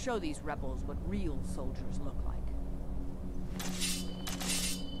 Let's show these rebels what real soldiers look like.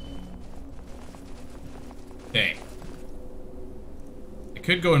 Okay. I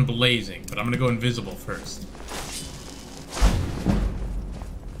could go in blazing, but I'm gonna go invisible first.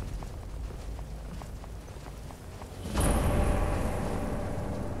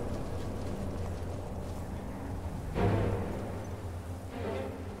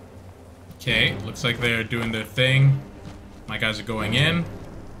 Okay, looks like they're doing their thing. My guys are going in.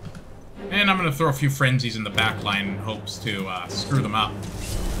 And I'm gonna throw a few frenzies in the back line in hopes to screw them up.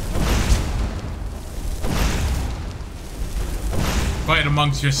 Fight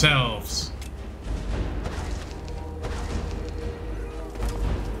amongst yourselves.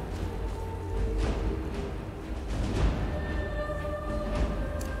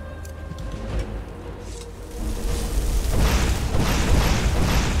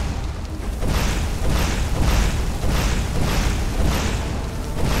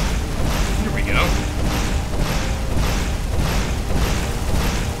 Here we go.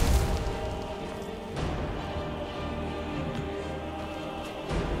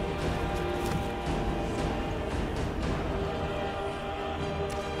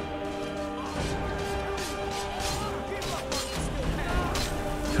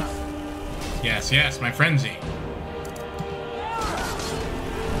 Yes, yes, my frenzy.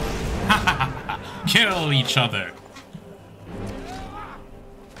 Kill each other.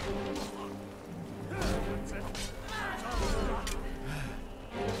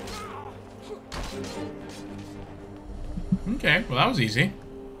 Okay, well that was easy.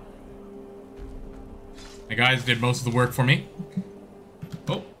 My guys did most of the work for me.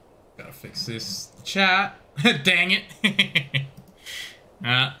 Oh, gotta fix this chat. Dang it.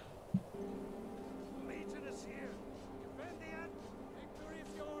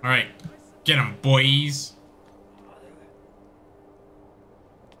 Alright, get him, boys.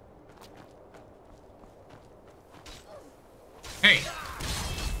 Hey.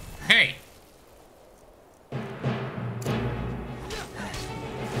 Hey.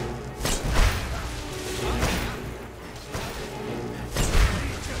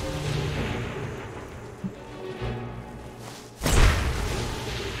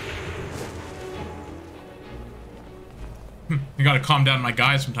 I gotta calm down my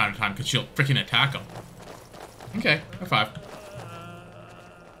guys from time to time because she'll freaking attack them. Okay, high five.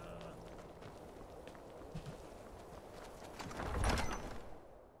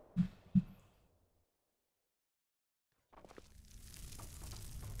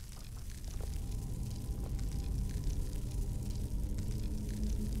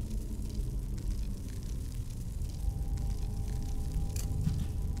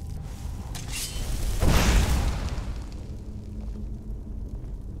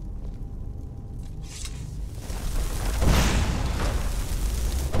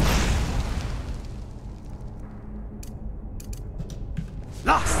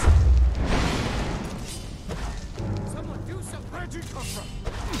 Lost! Someone do something! Where'd you come from?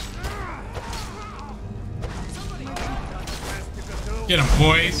 Get him,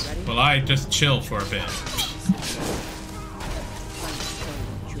 boys. Well, I just chill for a bit.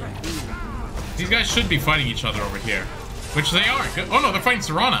 These guys should be fighting each other over here. Which they are. Good. Oh no, they're fighting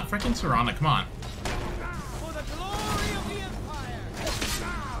Serana. Freaking Serana, come on.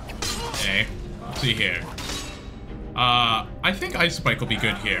 Okay, let's see here. I think Ice Spike will be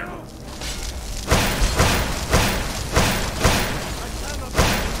good here.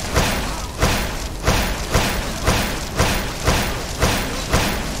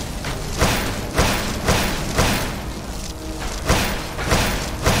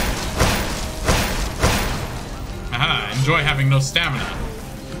 Aha, enjoy having no stamina.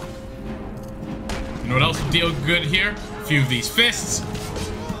 You know what else would deal good here? A few of these fists.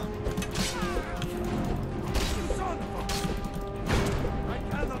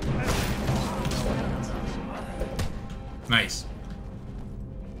 Nice.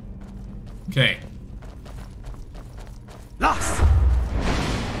 Okay. Lost!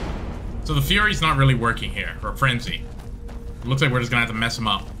 So the Fury's not really working here, or Frenzy. It looks like we're just gonna have to mess him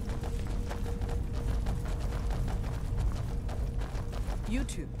up. You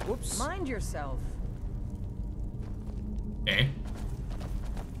two, whoops. Mind yourself. Okay.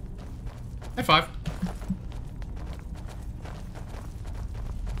 High five.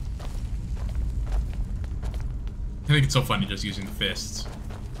 I think it's so funny just using the fists.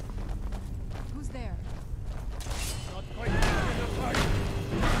 Who's there?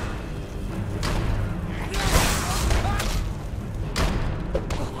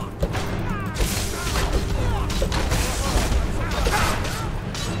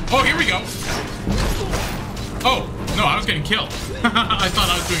 kill. I thought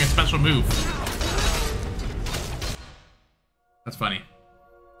I was doing a special move. That's funny.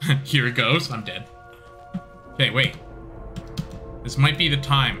 Here it goes. I'm dead. Okay, wait. This might be the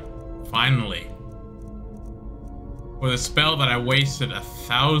time, finally, for the spell that I wasted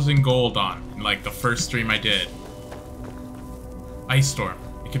 1,000 gold on in like the first stream I did. Ice Storm.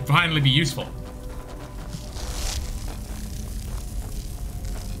 It could finally be useful.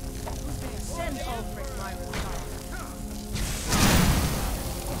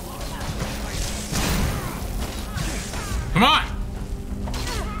 Come on!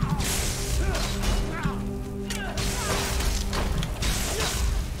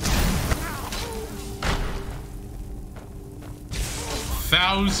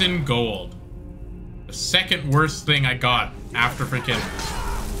 $1,000 gold. The second worst thing I got after freaking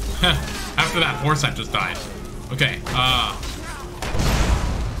after that horse I just died. Okay, oh,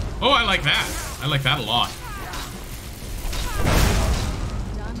 I like that. I like that a lot.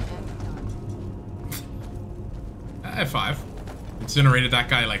 F5. Incinerated that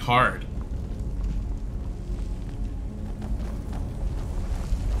guy like hard.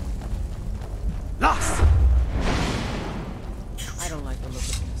 Lost! I don't like the look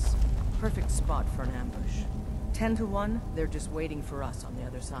of this. Perfect spot for an ambush. 10 to 1, they're just waiting for us on the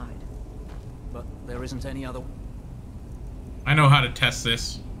other side. But there isn't any other... I know how to test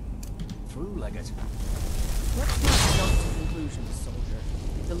this. Through like it. Let's not jump to conclusions, soldier.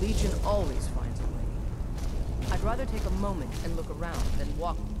 The Legion always finds a way. I'd rather take a moment and look around than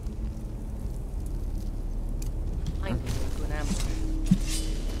walk blindly into an ambush.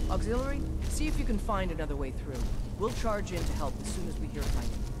 Auxiliary, see if you can find another way through. We'll charge in to help as soon as we hear fighting.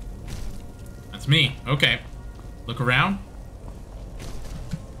 That's me. Okay. Look around.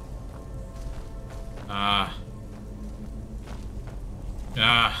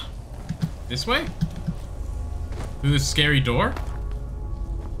 This way? Through this scary door?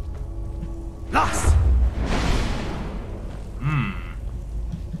 Lost!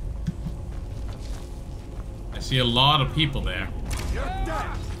 I see a lot of people there.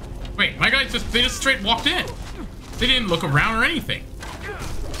 Wait, my guys they just straight walked in. They didn't look around or anything.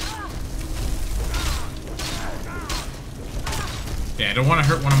 Okay, I don't want to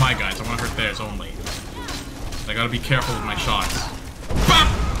hurt one of my guys. I want to hurt theirs only. I gotta be careful with my shots. Bam!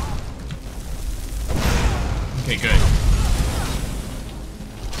 Okay, good.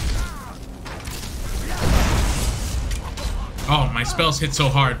 Oh, my spells hit so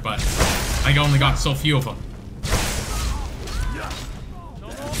hard, but I only got so few of them.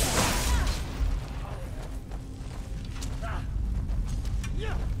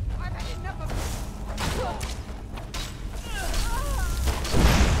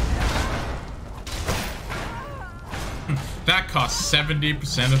 That cost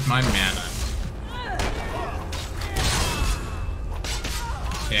 70% of my mana.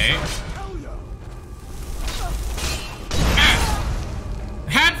 Okay.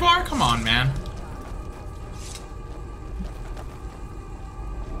 Hadvar? Come on, man.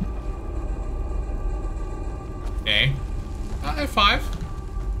 Okay. F5.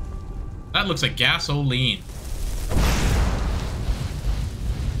 That looks like gasoline.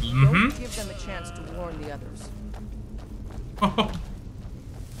 Don't give them a chance to warn the others.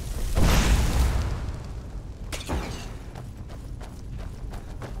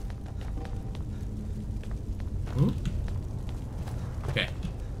 Ooh. Okay.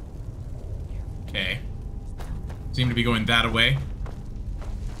 Okay. Seem to be going that way.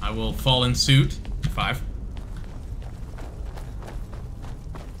 I will fall in suit. 5.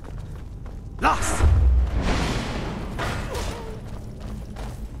 Lost!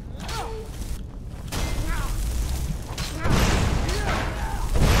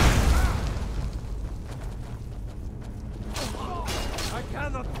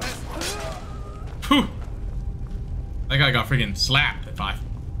 Whew. That guy got freaking slapped at 5.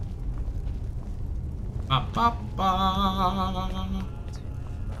 Ba, ba, ba.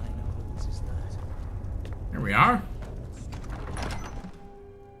 Here we are.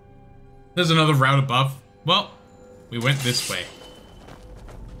 There's another route above. Well, we went this way.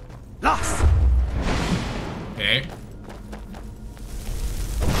 Lost! Okay.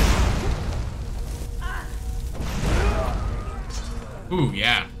 Ooh,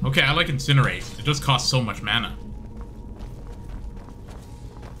 yeah. Okay, I like Incinerate. It just costs so much mana.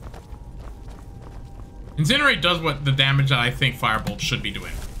 Incinerate does what the damage that I think Firebolt should be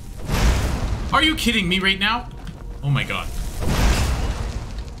doing. Are you kidding me right now? Oh my god.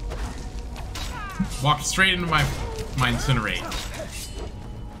 Walked straight into my Incinerate.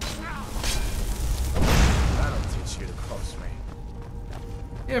 That'll teach you to close me.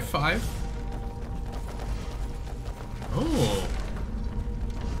 Yeah, 5. Oh.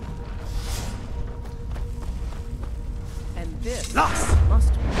 And this Lost!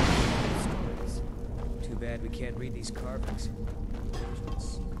 must be stories. Too bad we can't read these carvings.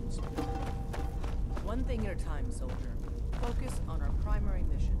 One thing at a time, soldier. Focus on our primary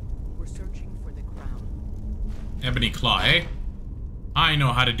mission. We're searching for the crown. Ebony Claw, eh? I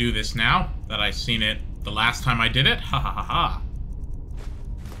know how to do this now that I seen it the last time I did it. Ha ha ha ha.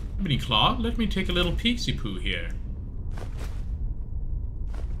 Ebony Claw, let me take a little peeksy-poo here.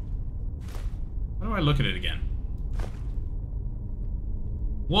 How do I look at it again?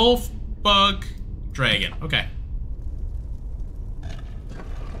 Wolf, bug, dragon. Okay.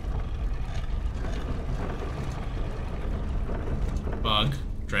 Bug,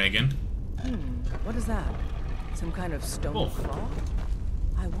 dragon. What is that? Some kind of stone Wolf. claw?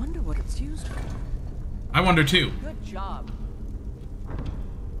 I wonder what it's used for. I wonder too. Good job.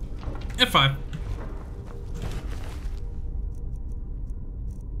 F5.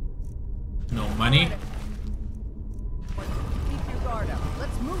 No money. Keep your guard up.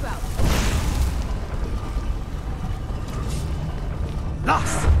 Let's move out.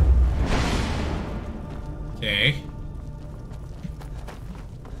 Lost! Okay.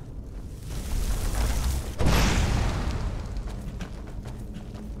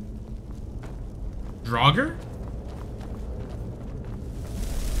 Draugr?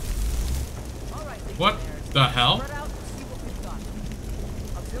 What the hell? Spread out and see what we've got.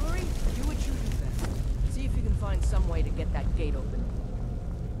 Auxiliary, do what you do best. See if you can find some way to get that gate open.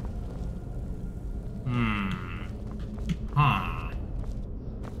 Huh.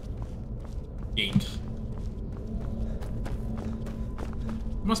 Gate.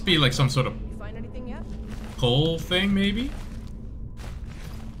 Must be like some sort of You find anything yet? pull thing, maybe?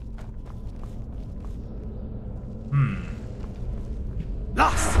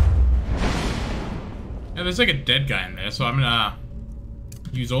 Lost! Yeah, there's like a dead guy in there, so I'm gonna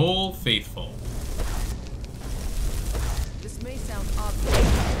use Old Faithful. This may sound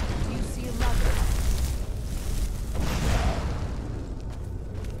obvious. Do you see a lever?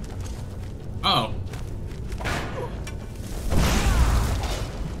 Uh oh.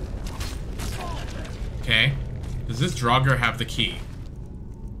 Okay. Does this Draugr have the key?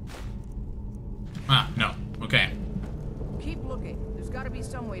 Ah, no. Okay. Keep looking. There's got to be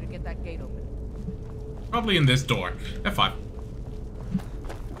some way to get that gate open. Probably in this door. F5.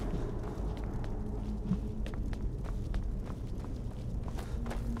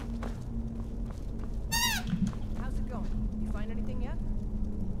 How's it going? You find anything yet?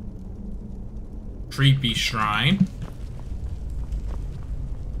 Creepy shrine.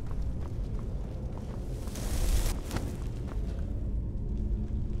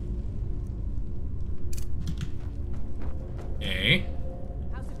 Okay.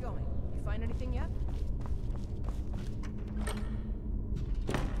 How's it going? You find anything yet?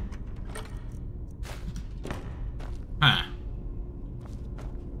 Huh.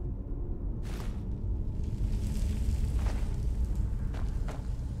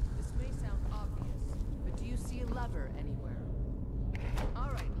 This may sound obvious, but do you see a lever anywhere? All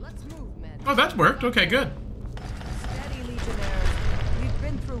right, let's move, men. Oh, that worked. Okay, good. Steady, Legionnaires. We've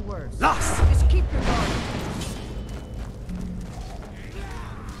been through worse. Lost! Just keep your guard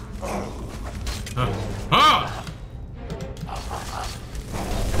up. Ah!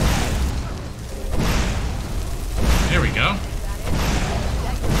 There we go.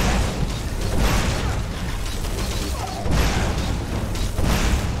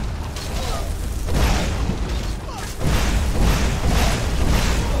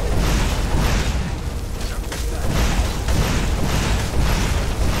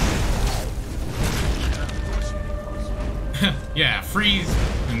 Yeah, freeze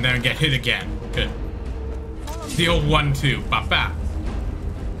and then get hit again. Good. The old 1-2. Bop bop.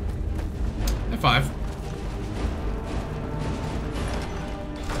 F5.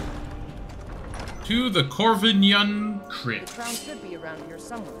 To the Corvinian The Crypt. crown should be around here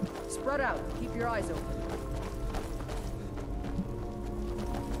somewhere. Spread out. Keep your eyes open.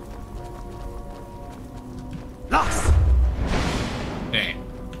 Lost! Hey.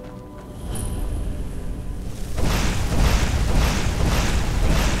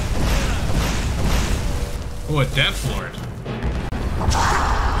 Oh, a Death Lord.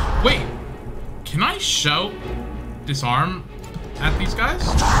 Wait. Can I shout disarm at these guys?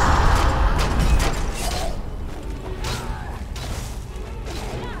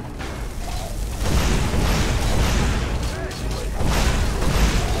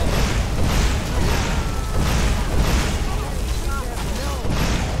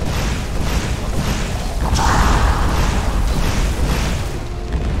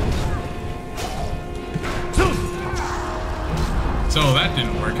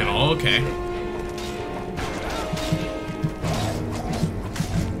 at all. Okay.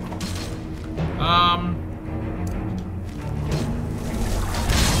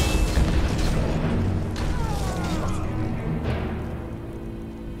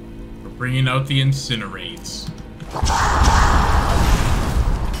 We're bringing out the incinerates.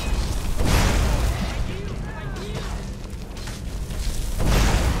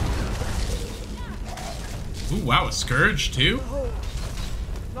 Ooh, wow, a scourge too?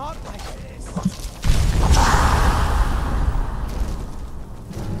 Not like this.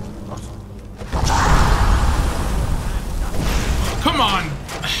 Come on!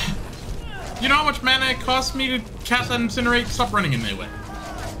 You know how much mana it costs me to cast that incinerate? Stop running in my way.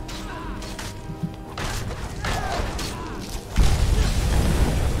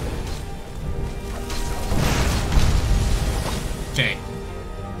 Okay.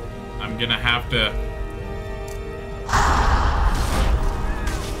 I'm gonna have to...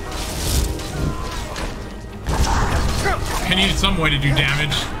 I needed some way to do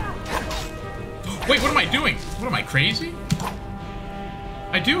damage. Wait, what am I doing? What am I, crazy?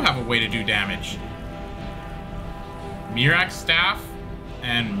 I do have a way to do damage. Mirak's Staff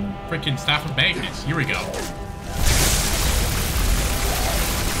and freaking Staff of Magnus. Here we go.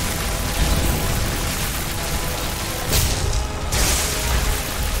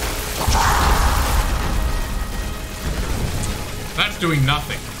 That's doing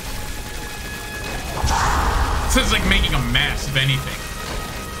nothing. This is like making a mess, if anything.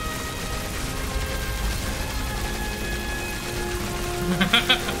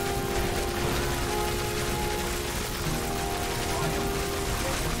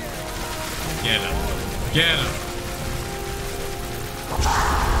 Get him. Get him.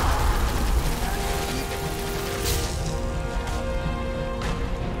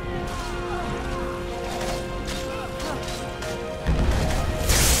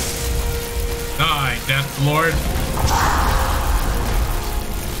 Die, Death Lord.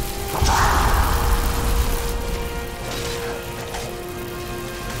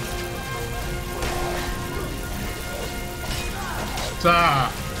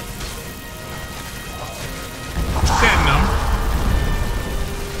 Getting them.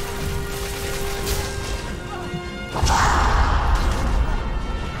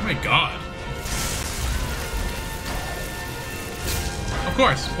 Oh my god. Of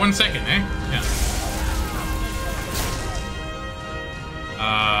course, 1 second, eh? Yeah.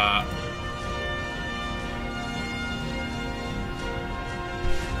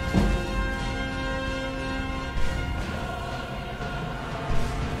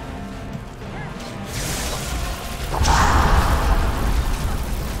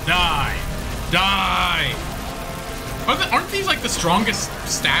 Die! Die! Aren't these like the strongest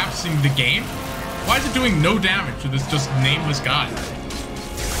staffs in the game? Why is it doing no damage to this just nameless guy?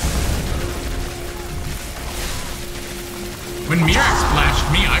 When Mirak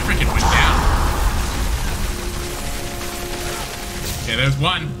splashed me, I freaking went down. Okay, there's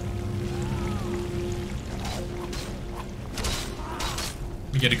one.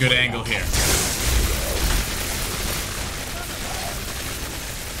 Let me get a good angle here.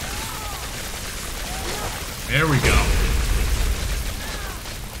 There we go.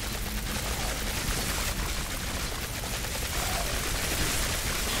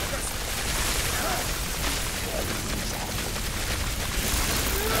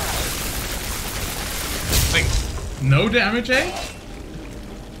 Like, no damage, eh?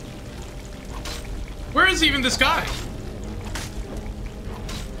 Where is even this guy?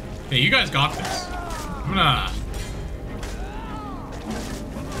 Okay, you guys got this. I'm gonna...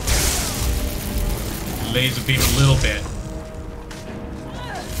 laser beam a little bit.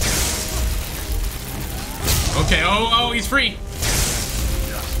 Okay, oh, he's free.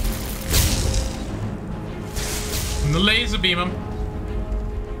 I'm gonna laser beam him.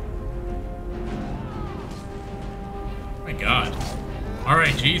 Oh my god.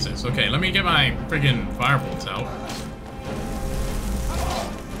 Alright, Jesus. Okay, let me get my friggin' firebolts out.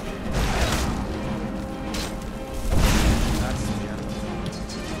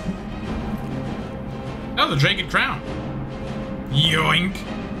 Oh, the Dragon Crown. Yoink.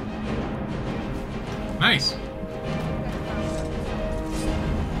 Nice.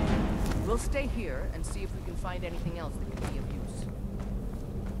 We'll stay here and see if we can find anything else that can be of use.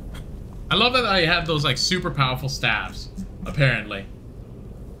 I love that I have those like super powerful staffs, apparently.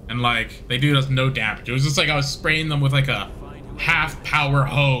 And like, they do us no damage. It was just like I was spraying them with like a half power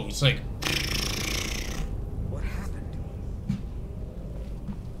hose. Like,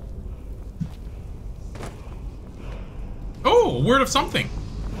 oh, a word of something.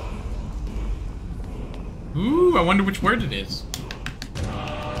 Ooh, I wonder which word it is.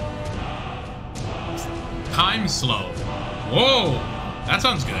 Time slow. Whoa! That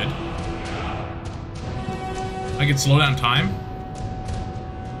sounds good. I can slow down time?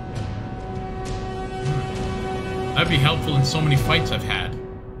 That'd be helpful in so many fights I've had.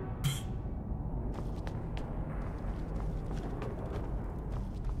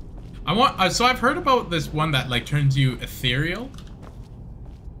 So I've heard about this one that like turns you ethereal.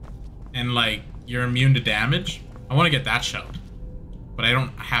 And like, you're immune to damage. I want to get that shot. But I don't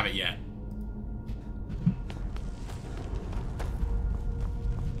have it yet.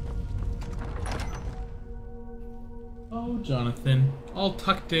 Oh, Jonathan. All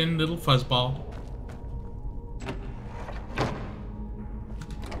tucked in, little fuzzball.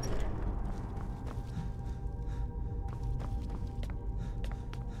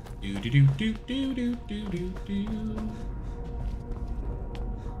 Do do do do do do do do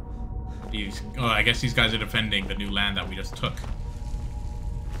do. Oh, I guess these guys are defending the new land that we just took.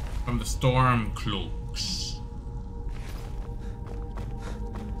 From the storm cloaks.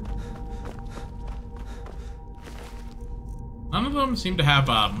 None of them seem to have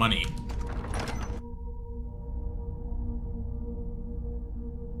money.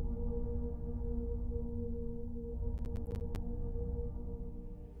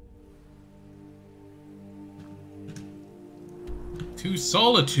 To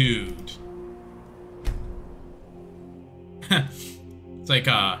solitude. It's like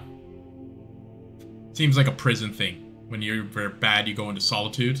seems like a prison thing. When you're very bad, you go into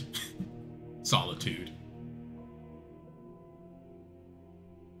solitude. Solitude.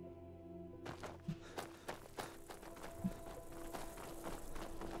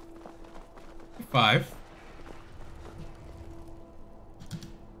 Five.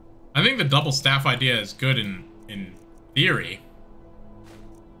 I think the double staff idea is good in theory.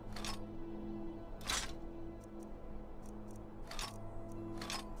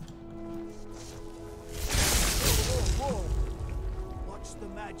 Whoa. Watch the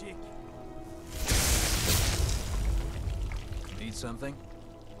magic. Need something?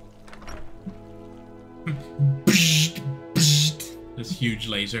 This huge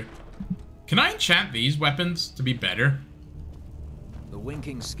laser. Can I enchant these weapons to be better? The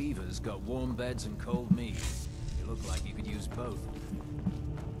winking skeever's got warm beds and cold meat. You look like you could use both.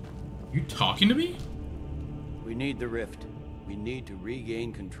 You talking to me? We need the rift. We need to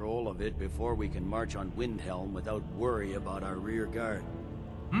regain control of it before we can march on Windhelm without worry about our rear guard.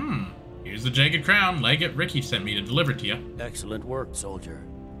 Here's the jagged crown Leggett Ricky sent me to deliver to you. Excellent work, soldier.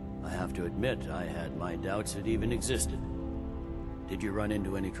 I have to admit, I had my doubts it even existed. Did you run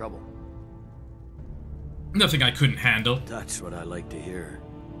into any trouble? Nothing I couldn't handle. That's what I like to hear.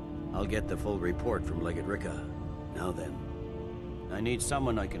 I'll get the full report from Leggett Ricka. Now then, I need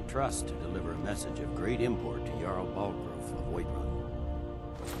someone I can trust to deliver a message of great import to Jarl Balgrove of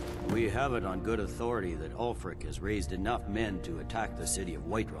Whiterun. We have it on good authority that Ulfric has raised enough men to attack the city of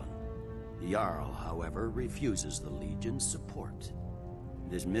Whiterun. The Jarl, however, refuses the Legion's support.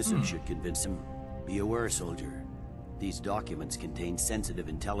 This missive should convince him. Be aware, soldier. These documents contain sensitive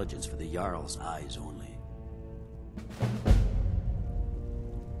intelligence for the Jarl's eyes only.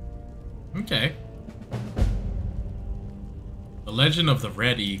 Okay. The Legend of the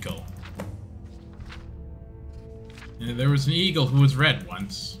Red Eagle. Yeah, there was an eagle who was red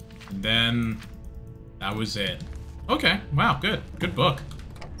once, and then that was it. Okay, wow, good. Good book.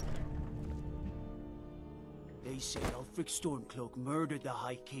 They say Ulfric Stormcloak murdered the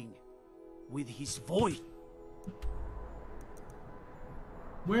High King with his voice.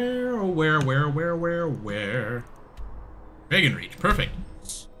 Where? Dragon Reach, perfect.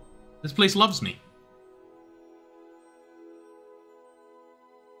 This place loves me.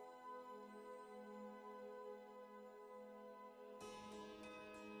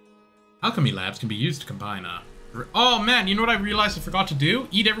 Alchemy labs can be used to combine oh man, you know what I realized I forgot to do?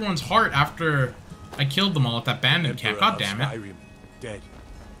 Eat everyone's heart after I killed them all at that bandit camp. God damn it. Skyrim, dead.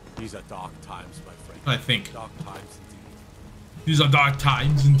 These are dark times, my friend. I think. Dark times indeed. These are dark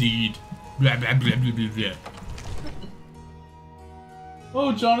times indeed. Blah, blah, blah, blah, blah, blah.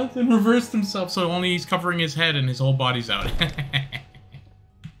 Oh, Jonathan reversed himself, so only he's covering his head and his whole body's out.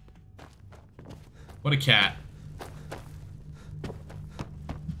 What a cat.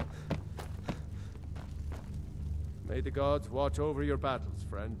 May the gods watch over your battles,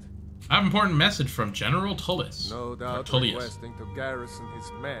 friend. I have an important message from General Tullius. No doubt requesting to garrison his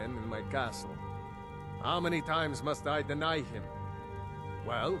men in my castle. How many times must I deny him?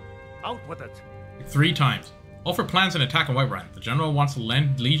 Well, out with it. 3 times. All for plans an attack on Whiterun. The general wants to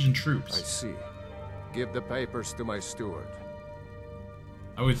lend Legion troops. I see. Give the papers to my steward.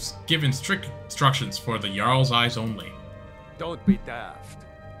 I was given strict instructions for the Jarl's eyes only. Don't be daft.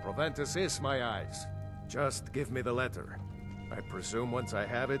 Proventus is my eyes. Just give me the letter. I presume once I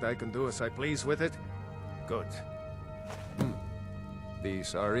have it, I can do as I please with it? Good.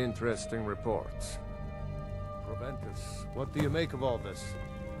 These are interesting reports. Proventus, what do you make of all this?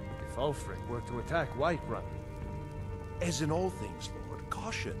 If Ulfric were to attack Whiterun... As in all things, Lord,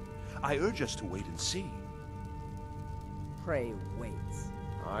 caution. I urge us to wait and see. Pray wait.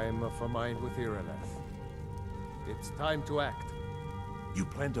 I'm of a mind with Ireneth. It's time to act. You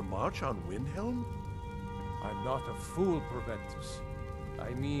plan to march on Windhelm? I'm not a fool, Proventus. I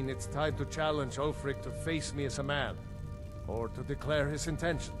mean, it's time to challenge Ulfric to face me as a man, or to declare his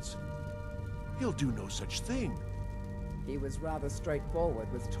intentions. He'll do no such thing. He was rather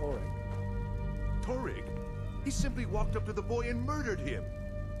straightforward with Torrig. Torrig? He simply walked up to the boy and murdered him.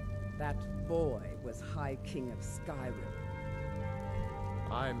 That boy was High King of Skyrim.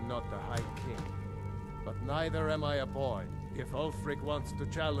 I'm not the High King, but neither am I a boy. If Ulfric wants to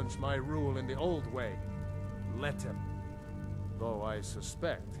challenge my rule in the old way, let him. Though I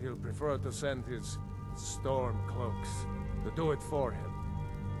suspect he'll prefer to send his storm cloaks to do it for him.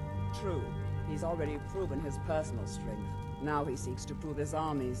 True. He's already proven his personal strength. Now he seeks to prove his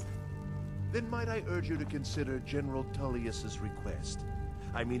armies. Then might I urge you to consider General Tullius's request?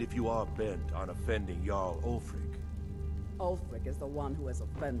 I mean, if you are bent on offending Jarl Ulfric. Ulfric is the one who has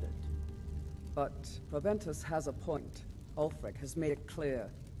offended. But Proventus has a point. Ulfric has made it clear.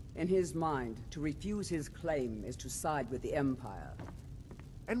 In his mind, to refuse his claim is to side with the Empire.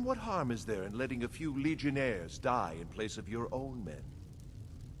 And what harm is there in letting a few legionnaires die in place of your own men?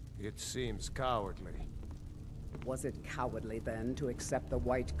 It seems cowardly. Was it cowardly, then, to accept the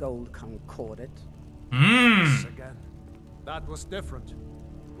white gold concordat? Yes, again. That was different.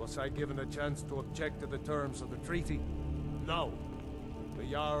 Was I given a chance to object to the terms of the treaty? No. The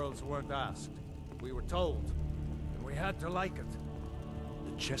Jarls weren't asked. We were told. And we had to like it.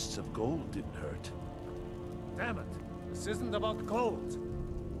 The chests of gold didn't hurt. Damn it! This isn't about gold!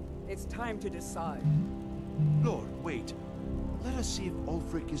 It's time to decide. Lord, wait. Let us see if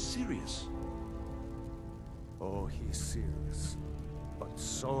Ulfric is serious. Oh, he's serious. But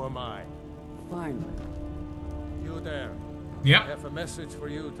so am I. Finally. You there. Yep. I have a message for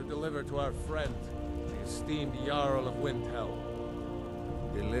you to deliver to our friend, the esteemed Jarl of Windhelm.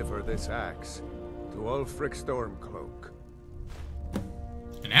 Deliver this axe to Ulfric Stormcloak.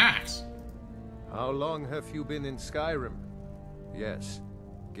 An axe? How long have you been in Skyrim? Yes.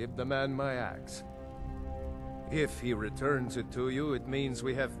 Give the man my axe. If he returns it to you, it means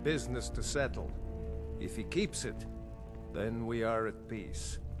we have business to settle. If he keeps it, then we are at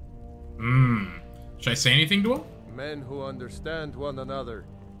peace. Should I say anything to him? Men who understand one another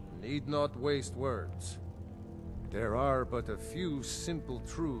need not waste words. There are but a few simple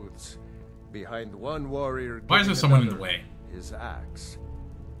truths behind one warrior. Why is there someone in the way? His axe.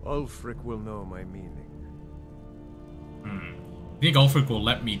 Ulfric will know my meaning. You think Ulfric will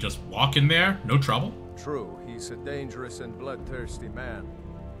let me just walk in there? No trouble? True, he's a dangerous and bloodthirsty man.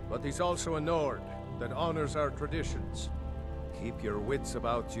 But he's also a Nord that honors our traditions. Keep your wits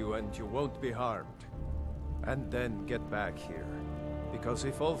about you and you won't be harmed. And then get back here. Because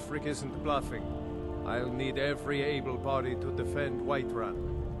if Ulfric isn't bluffing, I'll need every able body to defend Whiterun.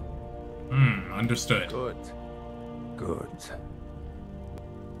 Understood. Good. Good.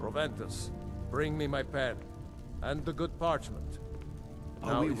 Proventus, bring me my pen. And the good parchment.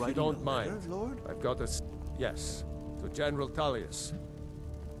 Now, if you don't mind, Lord? I've got a... Yes, to General Tullius.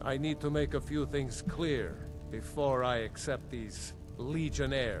 I need to make a few things clear before I accept these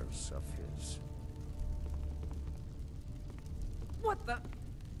legionnaires of his. What the...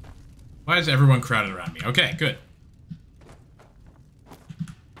 Why is everyone crowded around me? Okay, good.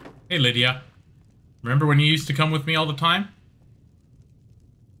 Hey, Lydia. Remember when you used to come with me all the time?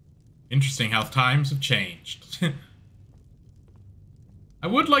 Interesting how times have changed. I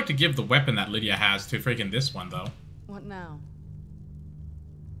would like to give the weapon that Lydia has to freaking this one, though. What now?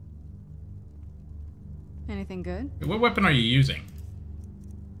 Anything good? What weapon are you using?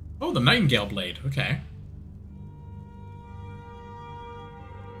 Oh, the Nightingale Blade. Okay.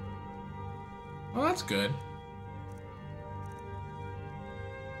 Well, that's good.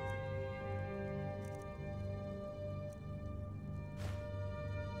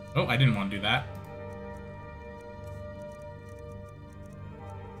 Oh, I didn't want to do that.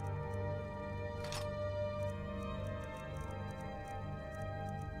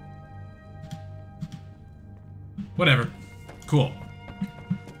 Whatever. Cool.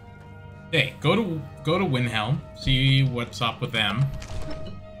 Hey, go to Windhelm, see what's up with them.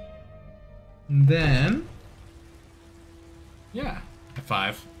 And then yeah,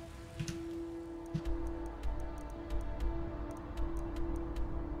 F5.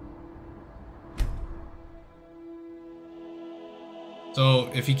 So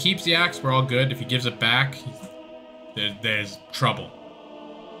if he keeps the axe, we're all good. If he gives it back, there's trouble.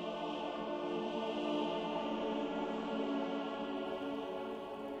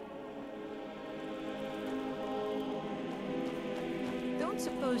 Don't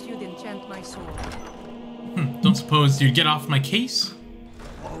suppose you'd enchant my sword. Don't suppose you'd get off my case?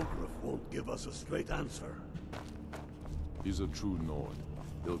 Ulgrif won't give us a straight answer. He's a true Nord.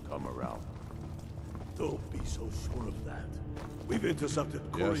 He'll come around. Don't be so sure of that. We've intercepted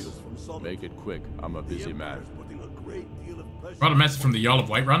couriers from Solomon. Make it quick. I'm a busy man. Putting a great deal of pressure. Brought a message from the Jarl of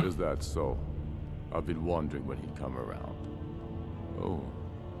Whiterun. Is that so? I've been wondering when he'd come around. Oh,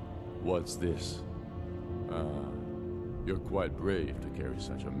 what's this? You're quite brave to carry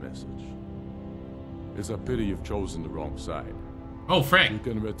such a message. It's a pity you've chosen the wrong side. Oh, Frank. You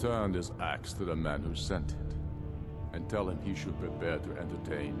can return this axe to the man who sent it, and tell him he should prepare to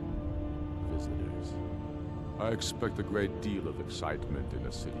entertain visitors. I expect a great deal of excitement in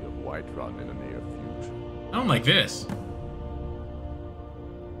the city of Whiterun in the near future. I don't like this.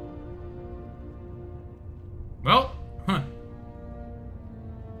 Well,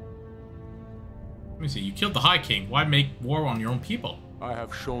 Let me see. You killed the High King. Why make war on your own people? I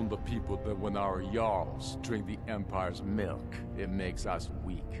have shown the people that when our Jarls drink the Empire's milk, it makes us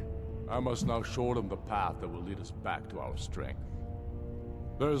weak. I must now show them the path that will lead us back to our strength.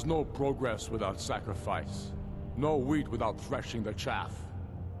 There is no progress without sacrifice. No wheat without threshing the chaff.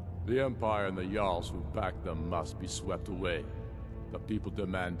 The Empire and the Jarls who back them must be swept away. The people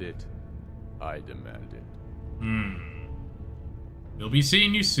demand it. I demand it. We'll be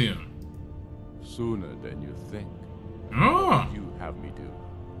seeing you soon. Sooner than you think. Oh. What do you have me do?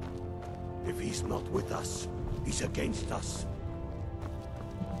 If he's not with us, he's against us.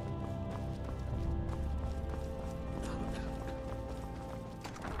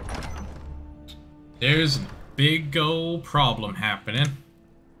 There's a big old problem happening.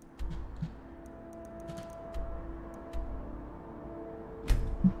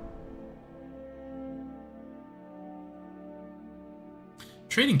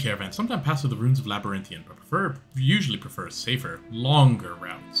 Trading caravans sometimes pass through the ruins of Labyrinthian, but usually prefer safer, longer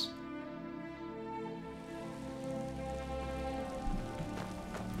routes.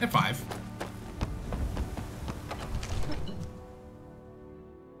 F5.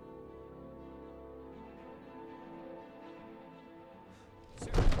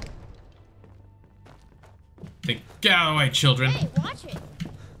 Get out of the way, children. Hey, watch it.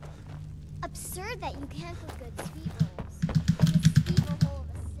 Absurd that you can't cook good sweet rolls in the steeple hole of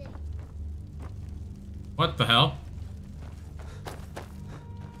a city. What the hell?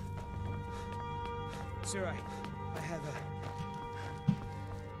 Sir, I have a...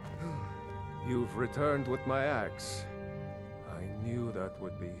 You've returned with my axe. I knew that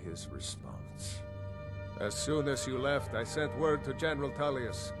would be his response. As soon as you left, I sent word to General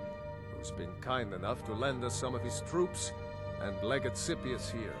Tullius, who's been kind enough to lend us some of his troops, and Legate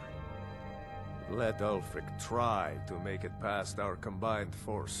Scipius here. Let Ulfric try to make it past our combined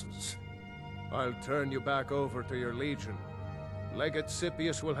forces. I'll turn you back over to your legion. Legate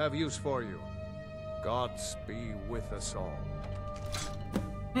Scipius will have use for you. Gods be with us all.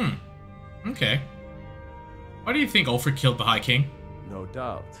 Okay. Why do you think Ulfric killed the High King? No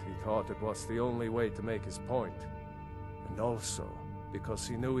doubt, he thought it was the only way to make his point. And also, because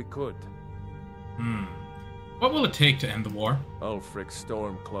he knew he could. What will it take to end the war? Ulfric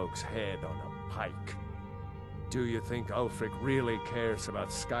Stormcloak's head on a pike. Do you think Ulfric really cares about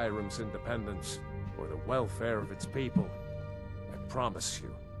Skyrim's independence, or the welfare of its people? I promise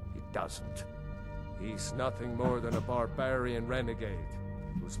you, he doesn't. He's nothing more than a barbarian renegade,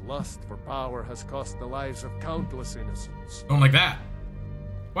 whose lust for power has cost the lives of countless innocents. Don't like that.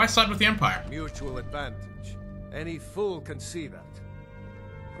 Why side with the Empire? Mutual advantage. Any fool can see that.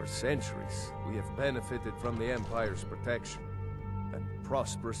 For centuries, we have benefited from the Empire's protection and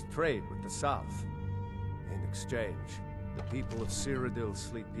prosperous trade with the South. In exchange, the people of Cyrodiil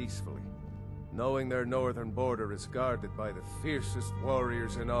sleep peacefully, knowing their northern border is guarded by the fiercest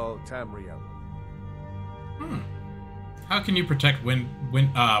warriors in all Tamriel. How can you protect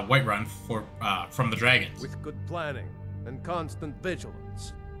Whiterun from the dragons? With good planning and constant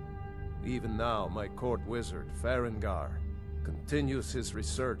vigilance. Even now, my court wizard, Farengar, continues his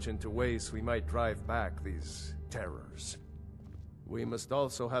research into ways we might drive back these terrors. We must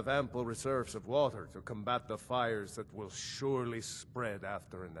also have ample reserves of water to combat the fires that will surely spread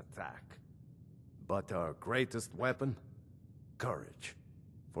after an attack. But our greatest weapon? Courage.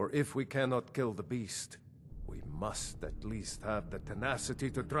 For if we cannot kill the beast, we must at least have the tenacity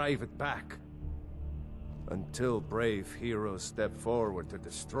to drive it back. Until brave heroes step forward to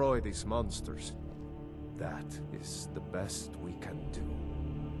destroy these monsters, that is the best we can do.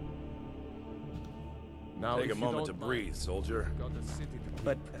 Now, take a moment to breathe, soldier.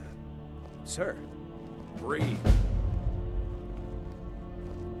 But, sir. Breathe.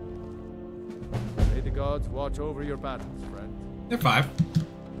 May the gods watch over your battles, friend. They're 5.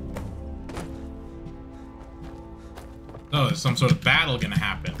 Oh, there's some sort of battle gonna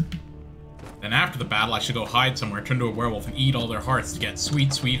happen. Then after the battle, I should go hide somewhere, turn into a werewolf, and eat all their hearts to get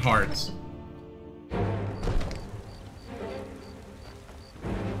sweet, sweet hearts.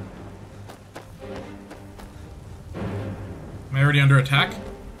 Am I already under attack?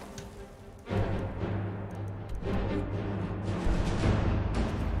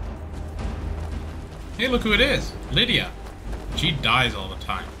 Hey, look who it is. Lydia. She dies all the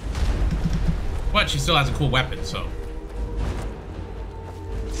time. But she still has a cool weapon, so...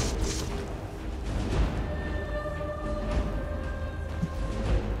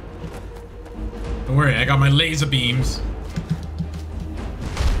 Don't worry, I got my laser beams.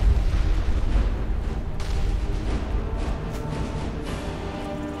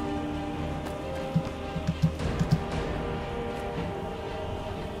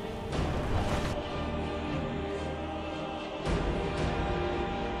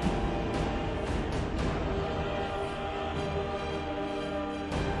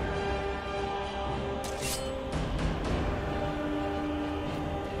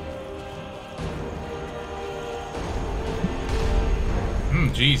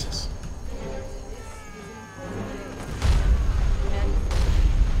 Jesus.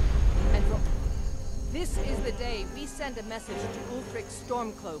 And this is the day we send a message to Ulfric's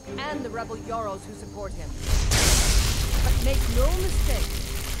Stormcloak and the rebel Jarls who support him. But make no mistake,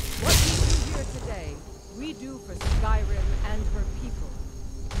 what we do here today, we do for Skyrim and her people.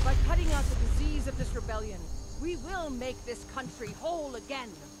 By cutting out the disease of this rebellion, we will make this country whole again.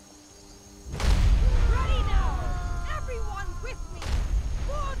 Ready now! Everyone with me!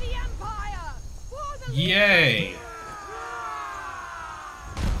 For the Empire! For the Yay!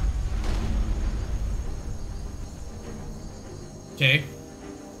 Okay.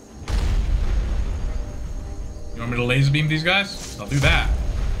 You want me to laser beam these guys? I'll do that.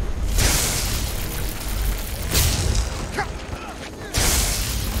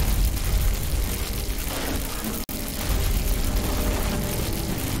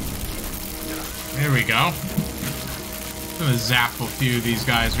 There we go. I'm gonna zap a few of these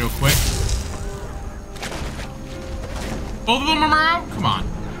guys real quick. Both of them are out? Come on.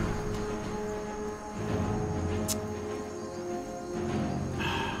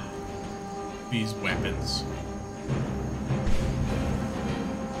 These weapons.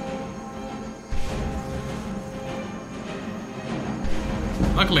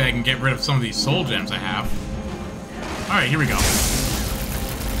 Luckily, I can get rid of some of these soul gems I have. Alright, here we go.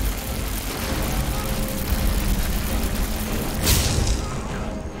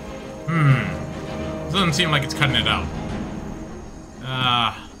 Doesn't seem like it's cutting it out.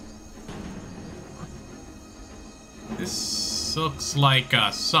 This looks like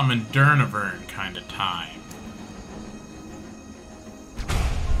a summon Durnavern kind of time.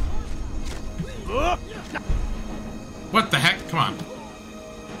 What the heck? Come on.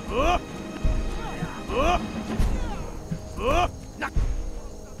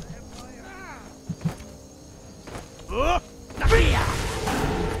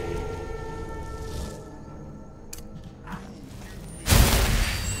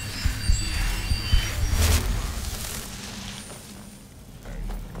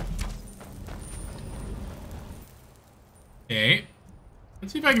 Okay.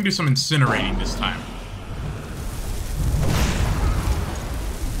 Let's see if I can do some incinerating this time.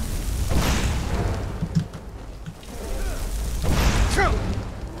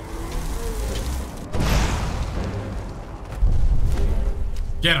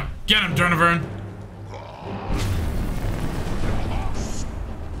 Get him! Get him, Durnavern!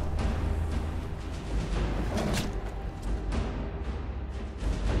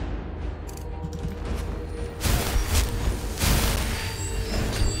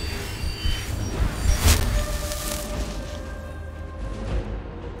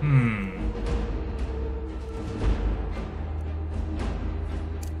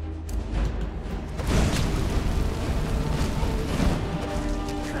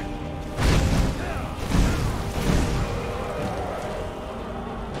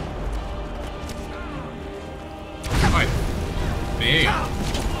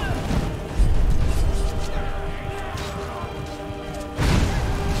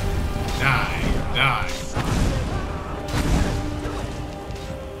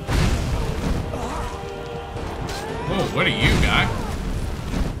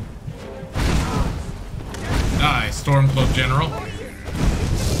 Stormcloak General.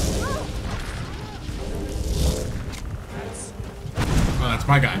 Oh, that's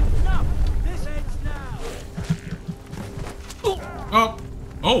my guy. Oh.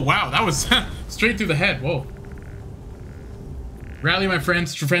 Oh, wow. That was straight through the head. Whoa. Rally my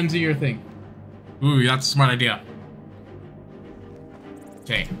friends to frenzy your thing. Ooh, that's a smart idea.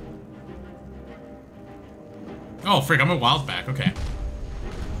 Okay. Oh, frick. I'm a wild back. Okay.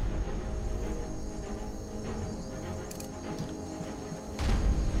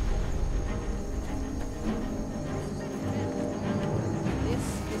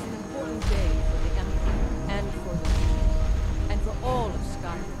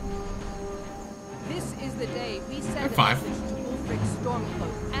 The day we send a Five. message to Ulfric's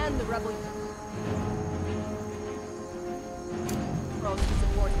Stormcloak and the rebel heroes to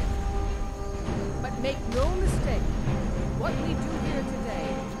support him. But make no mistake, what we do here today,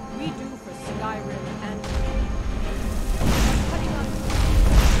 we do for Skyrim and by cutting us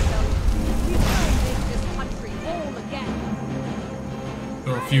we will make this country whole again.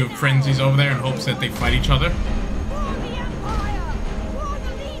 There are a few frenzies over there in hopes that they fight each other.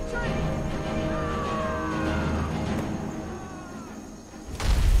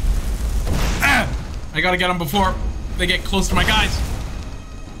 I gotta get them before they get close to my guys.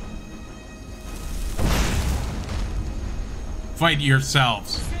 Fight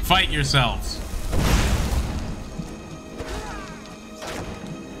yourselves. Fight yourselves.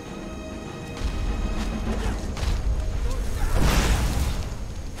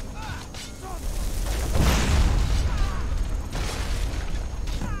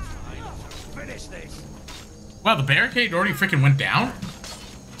 Finish this. Wow, the barricade already freaking went down?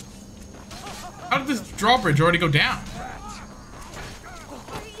 How did this drawbridge already go down?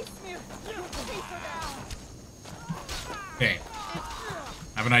 Okay.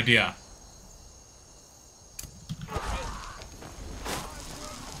 I have an idea.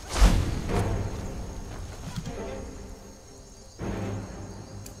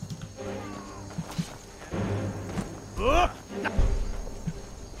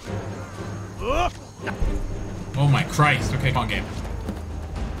 Oh my Christ. Okay, come on, game.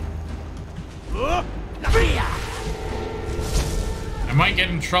 I might get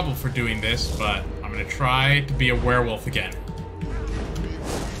in trouble for doing this, but I'm gonna try to be a werewolf again.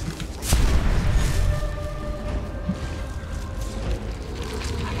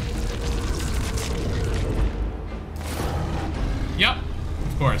 Yep,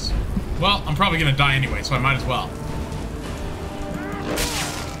 of course. Well, I'm probably gonna die anyway, so I might as well.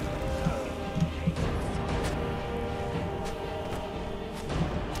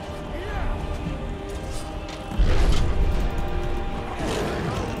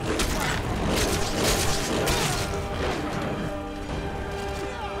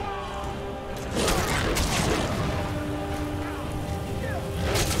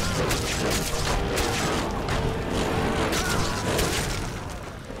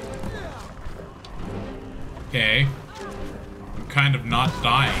 Okay. I'm kind of not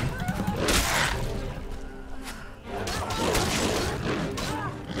dying.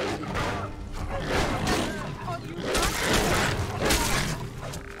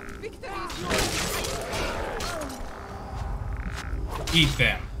 Eat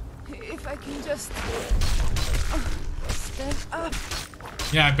them. If I can just stand up.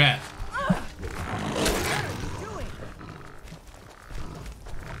 Yeah, I bet.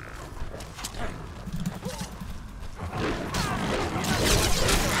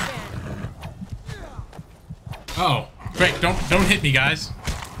 Oh, great! Don't hit me, guys.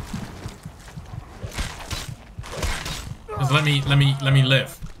 Just let me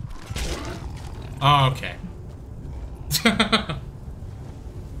live. Oh, okay.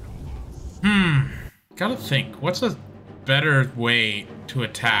 Gotta think. What's a better way to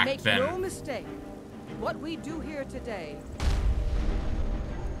attack Make than? no mistake. What we do here today,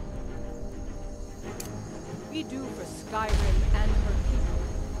 we do for Skyrim and her people.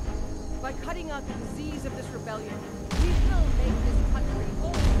 By cutting out the disease of this rebellion, we will make this country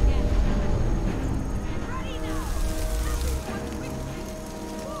whole again. Ready now!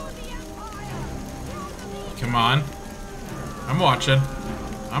 For the Empire! Come on. I'm watching.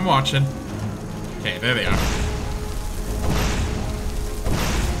 I'm watching. Okay, there they are.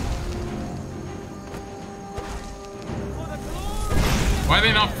 Why are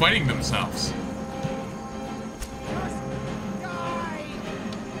they not fighting themselves?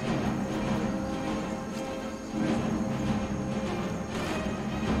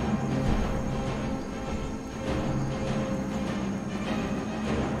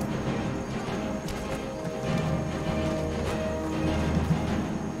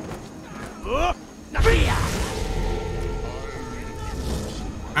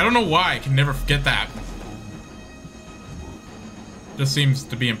 I don't know why I can never forget that. Just seems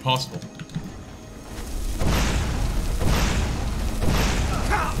to be impossible.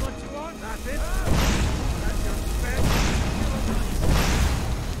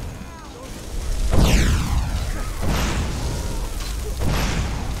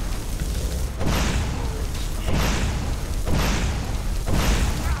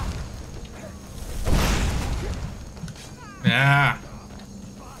 Yeah.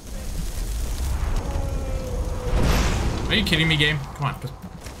 Are you kidding me, game? Come on,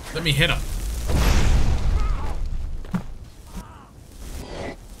 let me hit him.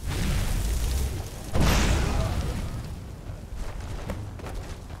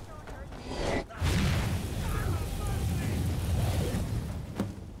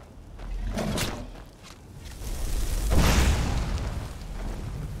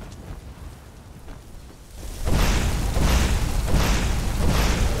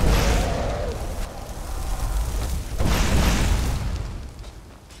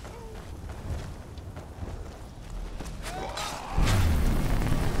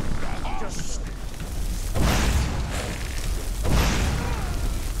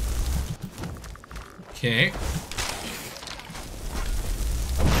 Okay.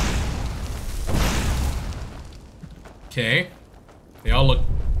 Okay. They all look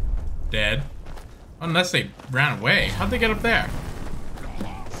dead. Unless they ran away. How'd they get up there?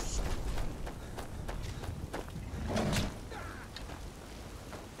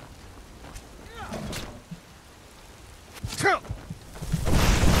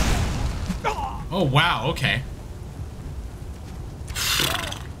 Oh, wow, okay.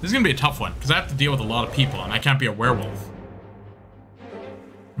 This is gonna be a tough one, because I have to deal with a lot of people, and I can't be a werewolf.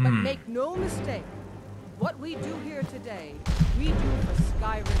 But make no mistake, what we do here today, we do for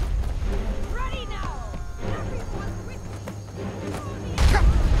Skyrim. Ready now! Everyone with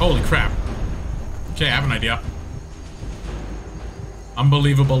Holy crap. Okay, I have an idea.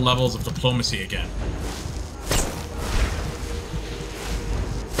 Unbelievable levels of diplomacy again.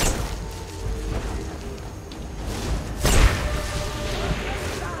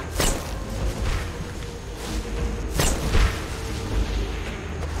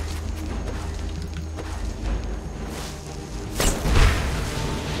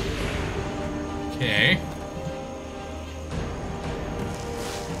 Okay.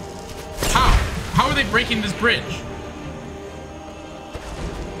 How are they breaking this bridge?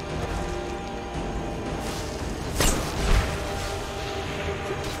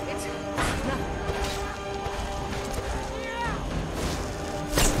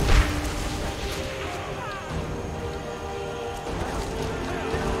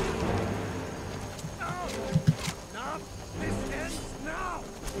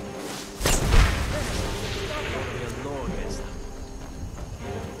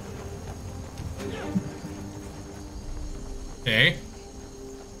 Okay.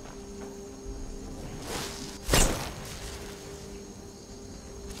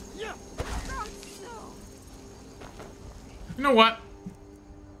 You know what?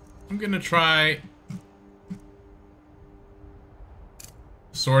 I'm gonna try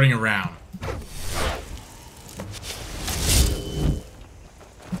sorting around.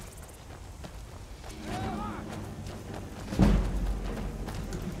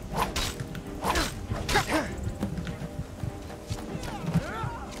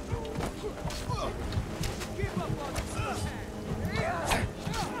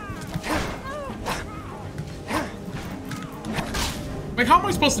 Like, how am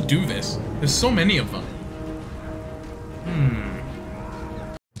I supposed to do this? There's so many of them.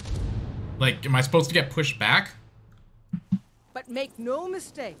 Like, am I supposed to get pushed back? But make no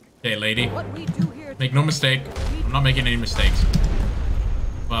mistake. Okay, lady. What we do here Make no mistake. I'm not making any mistakes.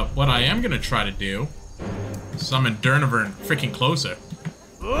 But what I am gonna try to do is summon Durnavern freaking closer.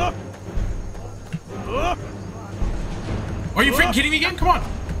 Are you freaking kidding me again? Come on.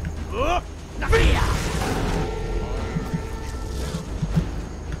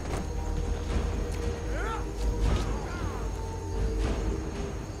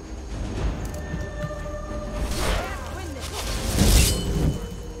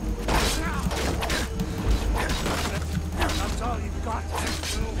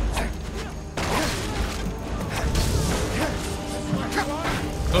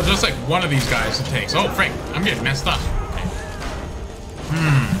 So just like one of these guys it takes. Oh, Frank, I'm getting messed up. Okay.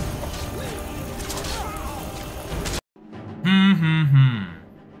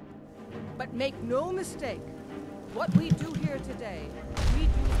 But make no mistake, what we do here today, we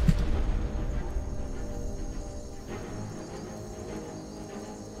do.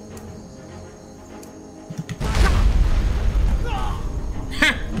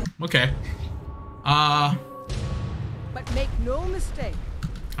 Okay. But make no mistake.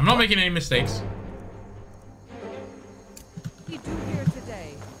 I'm not making any mistakes. We do here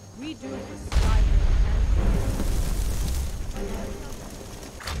today. We do for Skyrim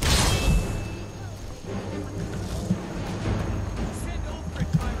Send Ulfric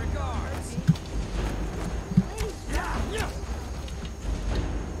my regards.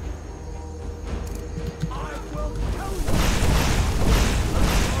 I will kill you.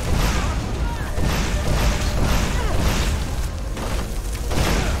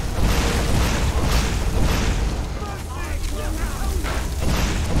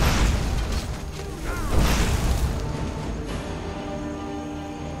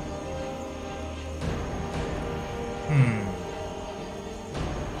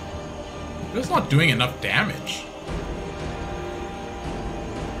 It's not doing enough damage.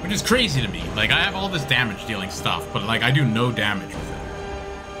 Which is crazy to me. Like, I have all this damage dealing stuff, but like, I do no damage with it.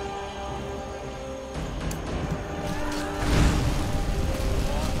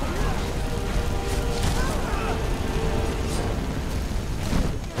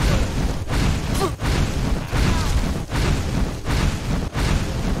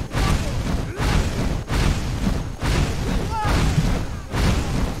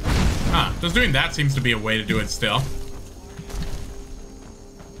 Just doing that seems to be a way to do it still.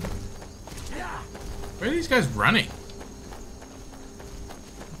 Where are these guys running?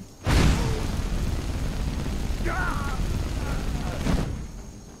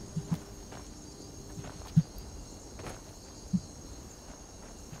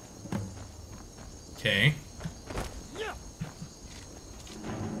 Okay.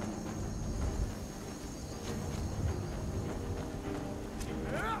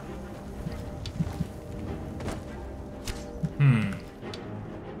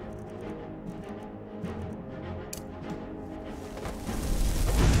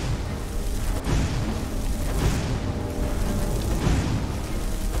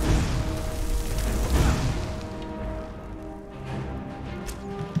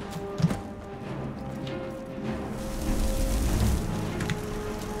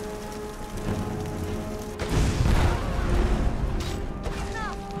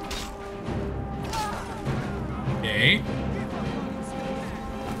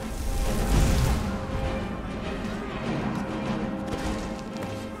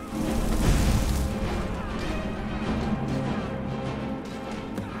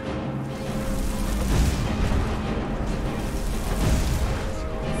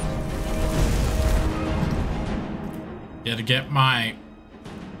 Yeah, to get my...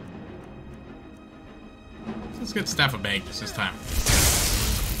 Let's get Staff of Magnus this time.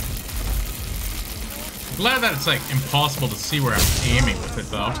 I'm glad that it's like impossible to see where I'm aiming with it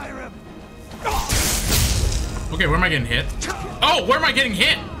though. Okay, where am I getting hit? Oh, where am I getting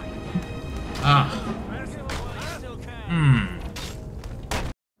hit?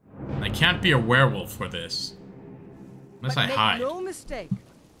 I can't be a werewolf for this. Unless I hide. Make no mistake.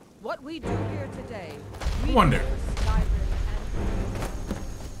 What we do here today. I wonder.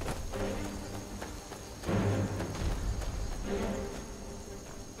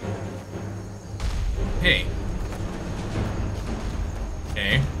 Hey.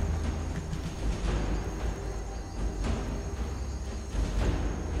 Okay.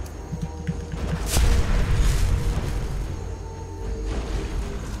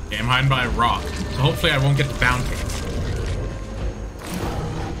 Okay, I'm hiding by a rock, so hopefully I won't get the bounty.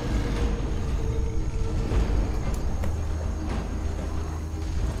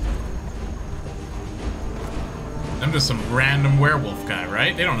 I'm just some random werewolf guy,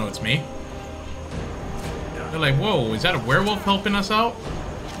 right? They don't know it's me. They're like, whoa, is that a werewolf helping us out?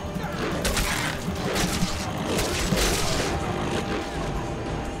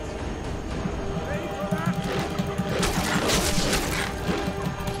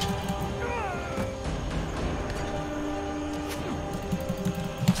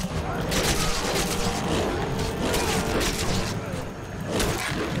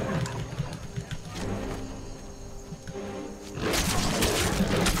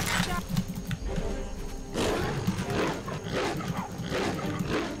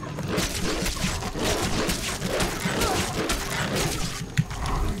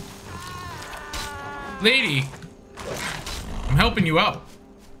 Lady, I'm helping you out.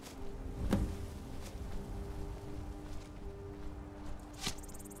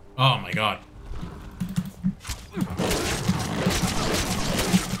 Oh my god.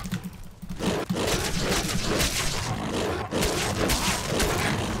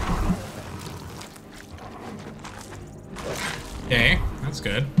 Okay, that's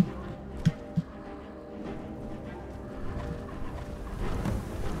good.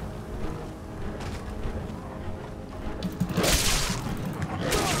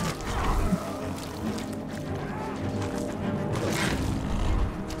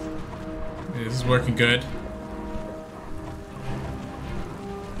 This is working good.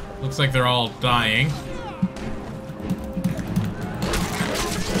 Looks like they're all dying.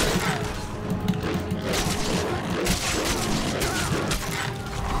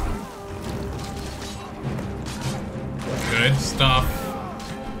 Good stuff.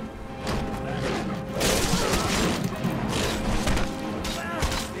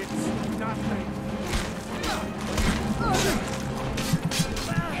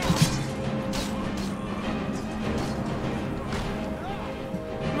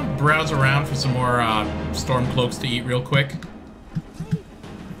 Browse around for some more storm cloaks to eat real quick.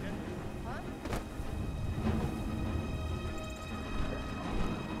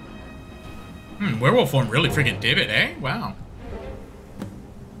 Werewolf form really freaking did it, eh? Wow.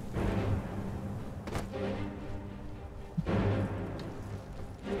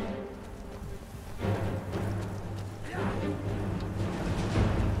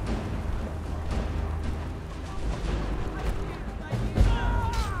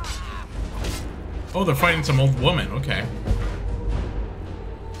 Oh, they're fighting some old woman. Okay.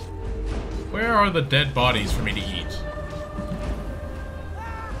 Where are the dead bodies for me to eat?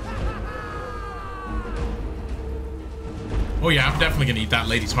 Oh yeah, I'm definitely gonna eat that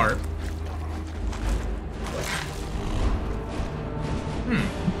lady's heart.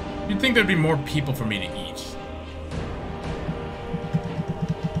 You'd think there'd be more people for me to eat.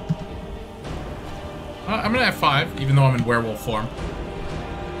 I'm gonna have 5, even though I'm in werewolf form.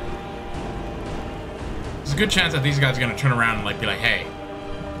 There's a good chance that these guys are gonna turn around and be like, hey,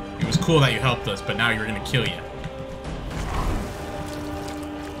 it was cool that you helped us, but now you're gonna kill you.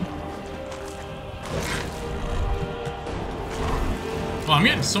 Oh, I'm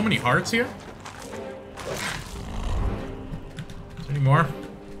getting so many hearts here. Is there any more?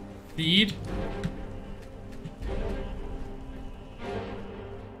 Feed.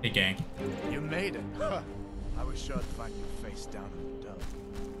 Hey, gang. You made it. Huh. I was sure to find you face down in the dirt.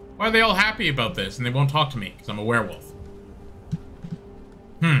 Why are they all happy about this and they won't talk to me? Because I'm a werewolf.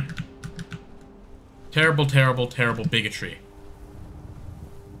 Terrible, terrible, terrible bigotry.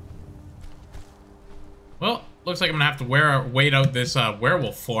 Well, looks like I'm gonna have to wait out this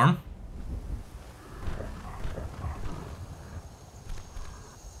werewolf form.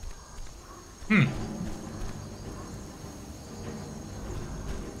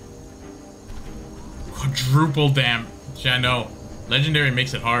 Quadruple damage. I know. Legendary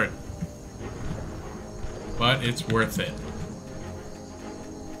makes it hard. But it's worth it.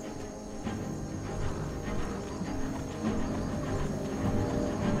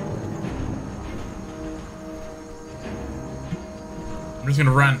 I'm just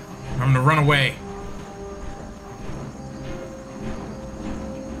gonna run. I'm gonna run away.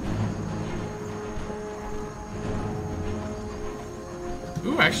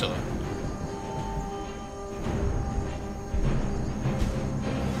 Ooh, actually.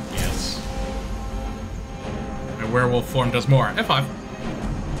 Yes. My werewolf form does more. F5.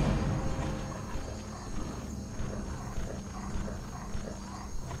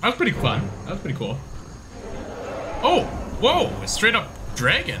 That was pretty fun. That was pretty cool. Oh! Whoa! A straight up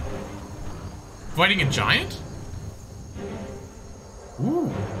dragon. Fighting a giant?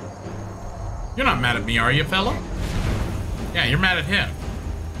 Ooh. You're not mad at me, are you, fella? Yeah, you're mad at him.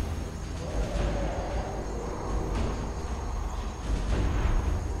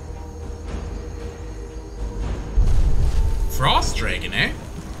 Frost dragon, eh?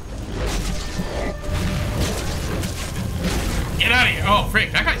 Get out of here. Oh,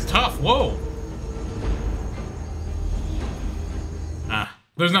 frick. That guy's tough. Whoa.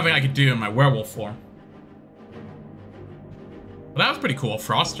 There's nothing I could do in my werewolf form. Well, that was pretty cool.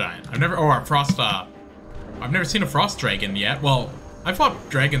 Frost giant. I've never seen a frost dragon yet. Well, I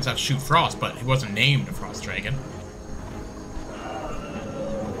fought dragons that shoot frost, but he wasn't named a frost dragon.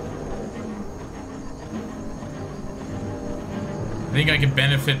 I think I could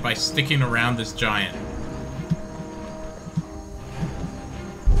benefit by sticking around this giant.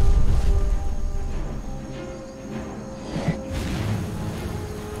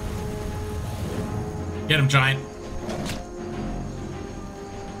 Get him, giant.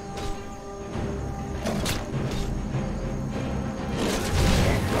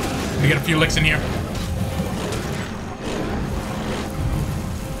 We get a few licks in here.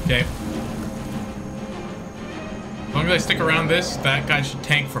 Okay. As long as I stick around this, that guy should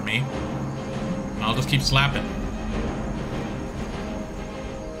tank for me. I'll just keep slapping.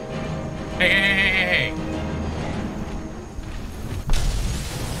 Hey, hey, hey, hey, hey.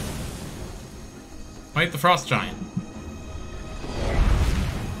 Fight the frost giant.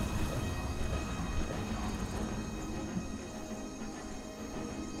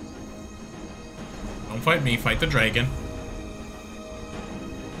 Don't fight me, fight the dragon.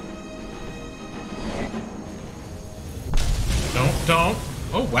 Don't.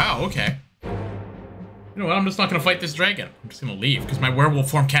 Oh, wow, okay. You know what, I'm just not gonna fight this dragon. I'm just gonna leave, because my werewolf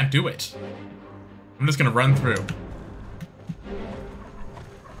form can't do it. I'm just gonna run through.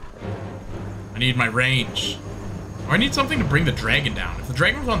 I need my range. Or I need something to bring the dragon down. If the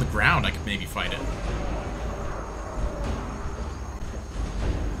dragon was on the ground, I could maybe fight it.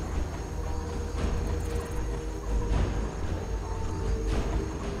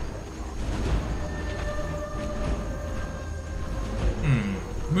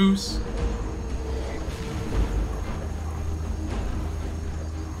 Moose.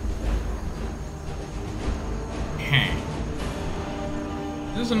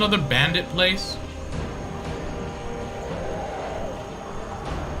 Is this another bandit place?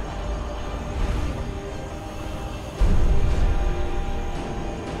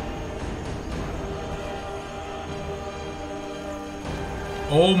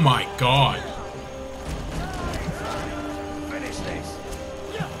 Oh my god. Finish this.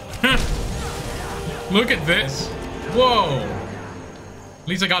 Look at this. Whoa. At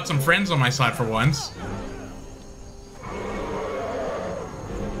least I got some friends on my side for once.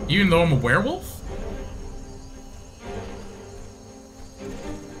 Even though I'm a werewolf?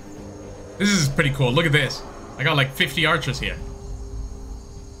 This is pretty cool. Look at this. I got like 50 archers here.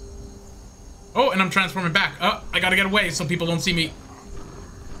 Oh, and I'm transforming back. Oh, I gotta get away so people don't see me.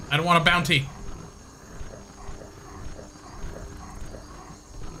 I don't want a bounty.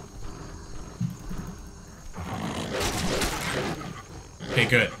 Okay,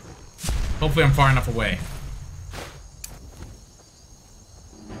 good. Hopefully I'm far enough away.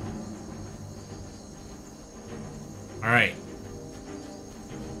 Alright.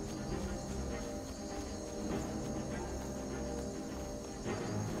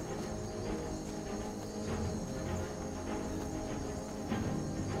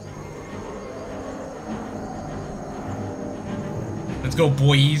 Let's go,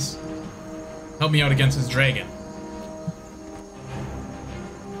 boys. Help me out against this dragon.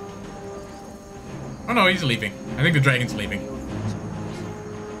 Oh no, he's leaving. I think the dragon's leaving.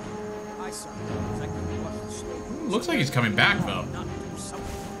 Looks like he's coming back, though.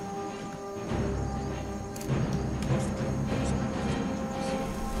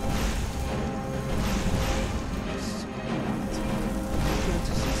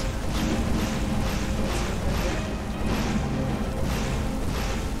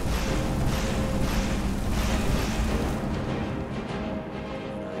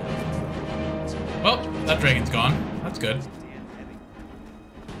 Well, that dragon's gone. That's good.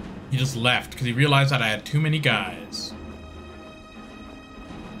 He just left because he realized that I had too many guys.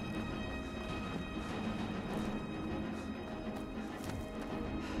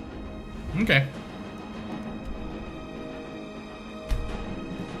 Okay.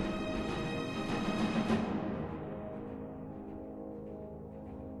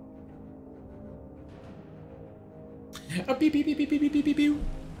 Beep, beep, beep, beep, beep, beep, beep, beep.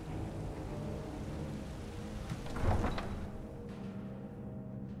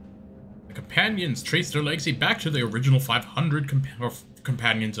 The companions trace their legacy back to the original 500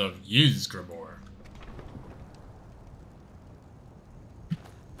 companions of Ysgramor.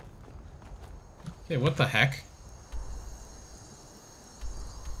 Okay, what the heck?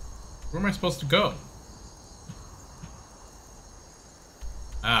 Where am I supposed to go?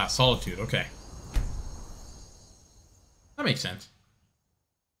 Ah, Solitude, okay. That makes sense.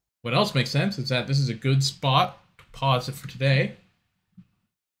 What else makes sense is that this is a good spot to pause it for today.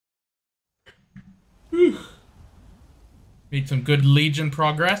 Whew. Made some good Legion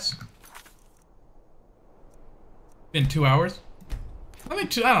progress. In 2 hours. I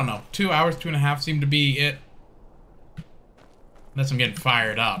think I don't know, 2 hours, 2.5 seem to be it. Unless I'm getting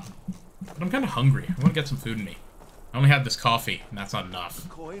fired up. But I'm kind of hungry. I want to get some food in me. I only had this coffee, and that's not enough.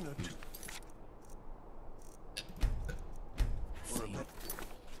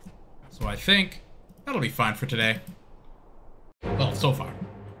 So I think that'll be fine for today. Well, so far.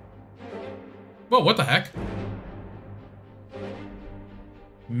 Whoa, what the heck?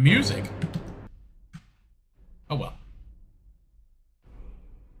 Music. Oh well.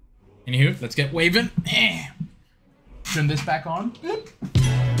 Anywho, let's get waving. Turn this back on. Thank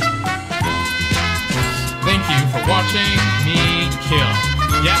you for watching me kill.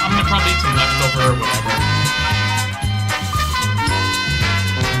 Yeah, I'm gonna probably eat some leftover or whatever.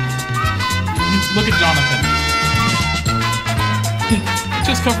 Look at Jonathan.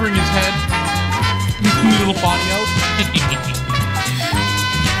 Just covering his head. Little body out.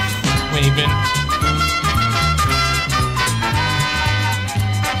 Waving.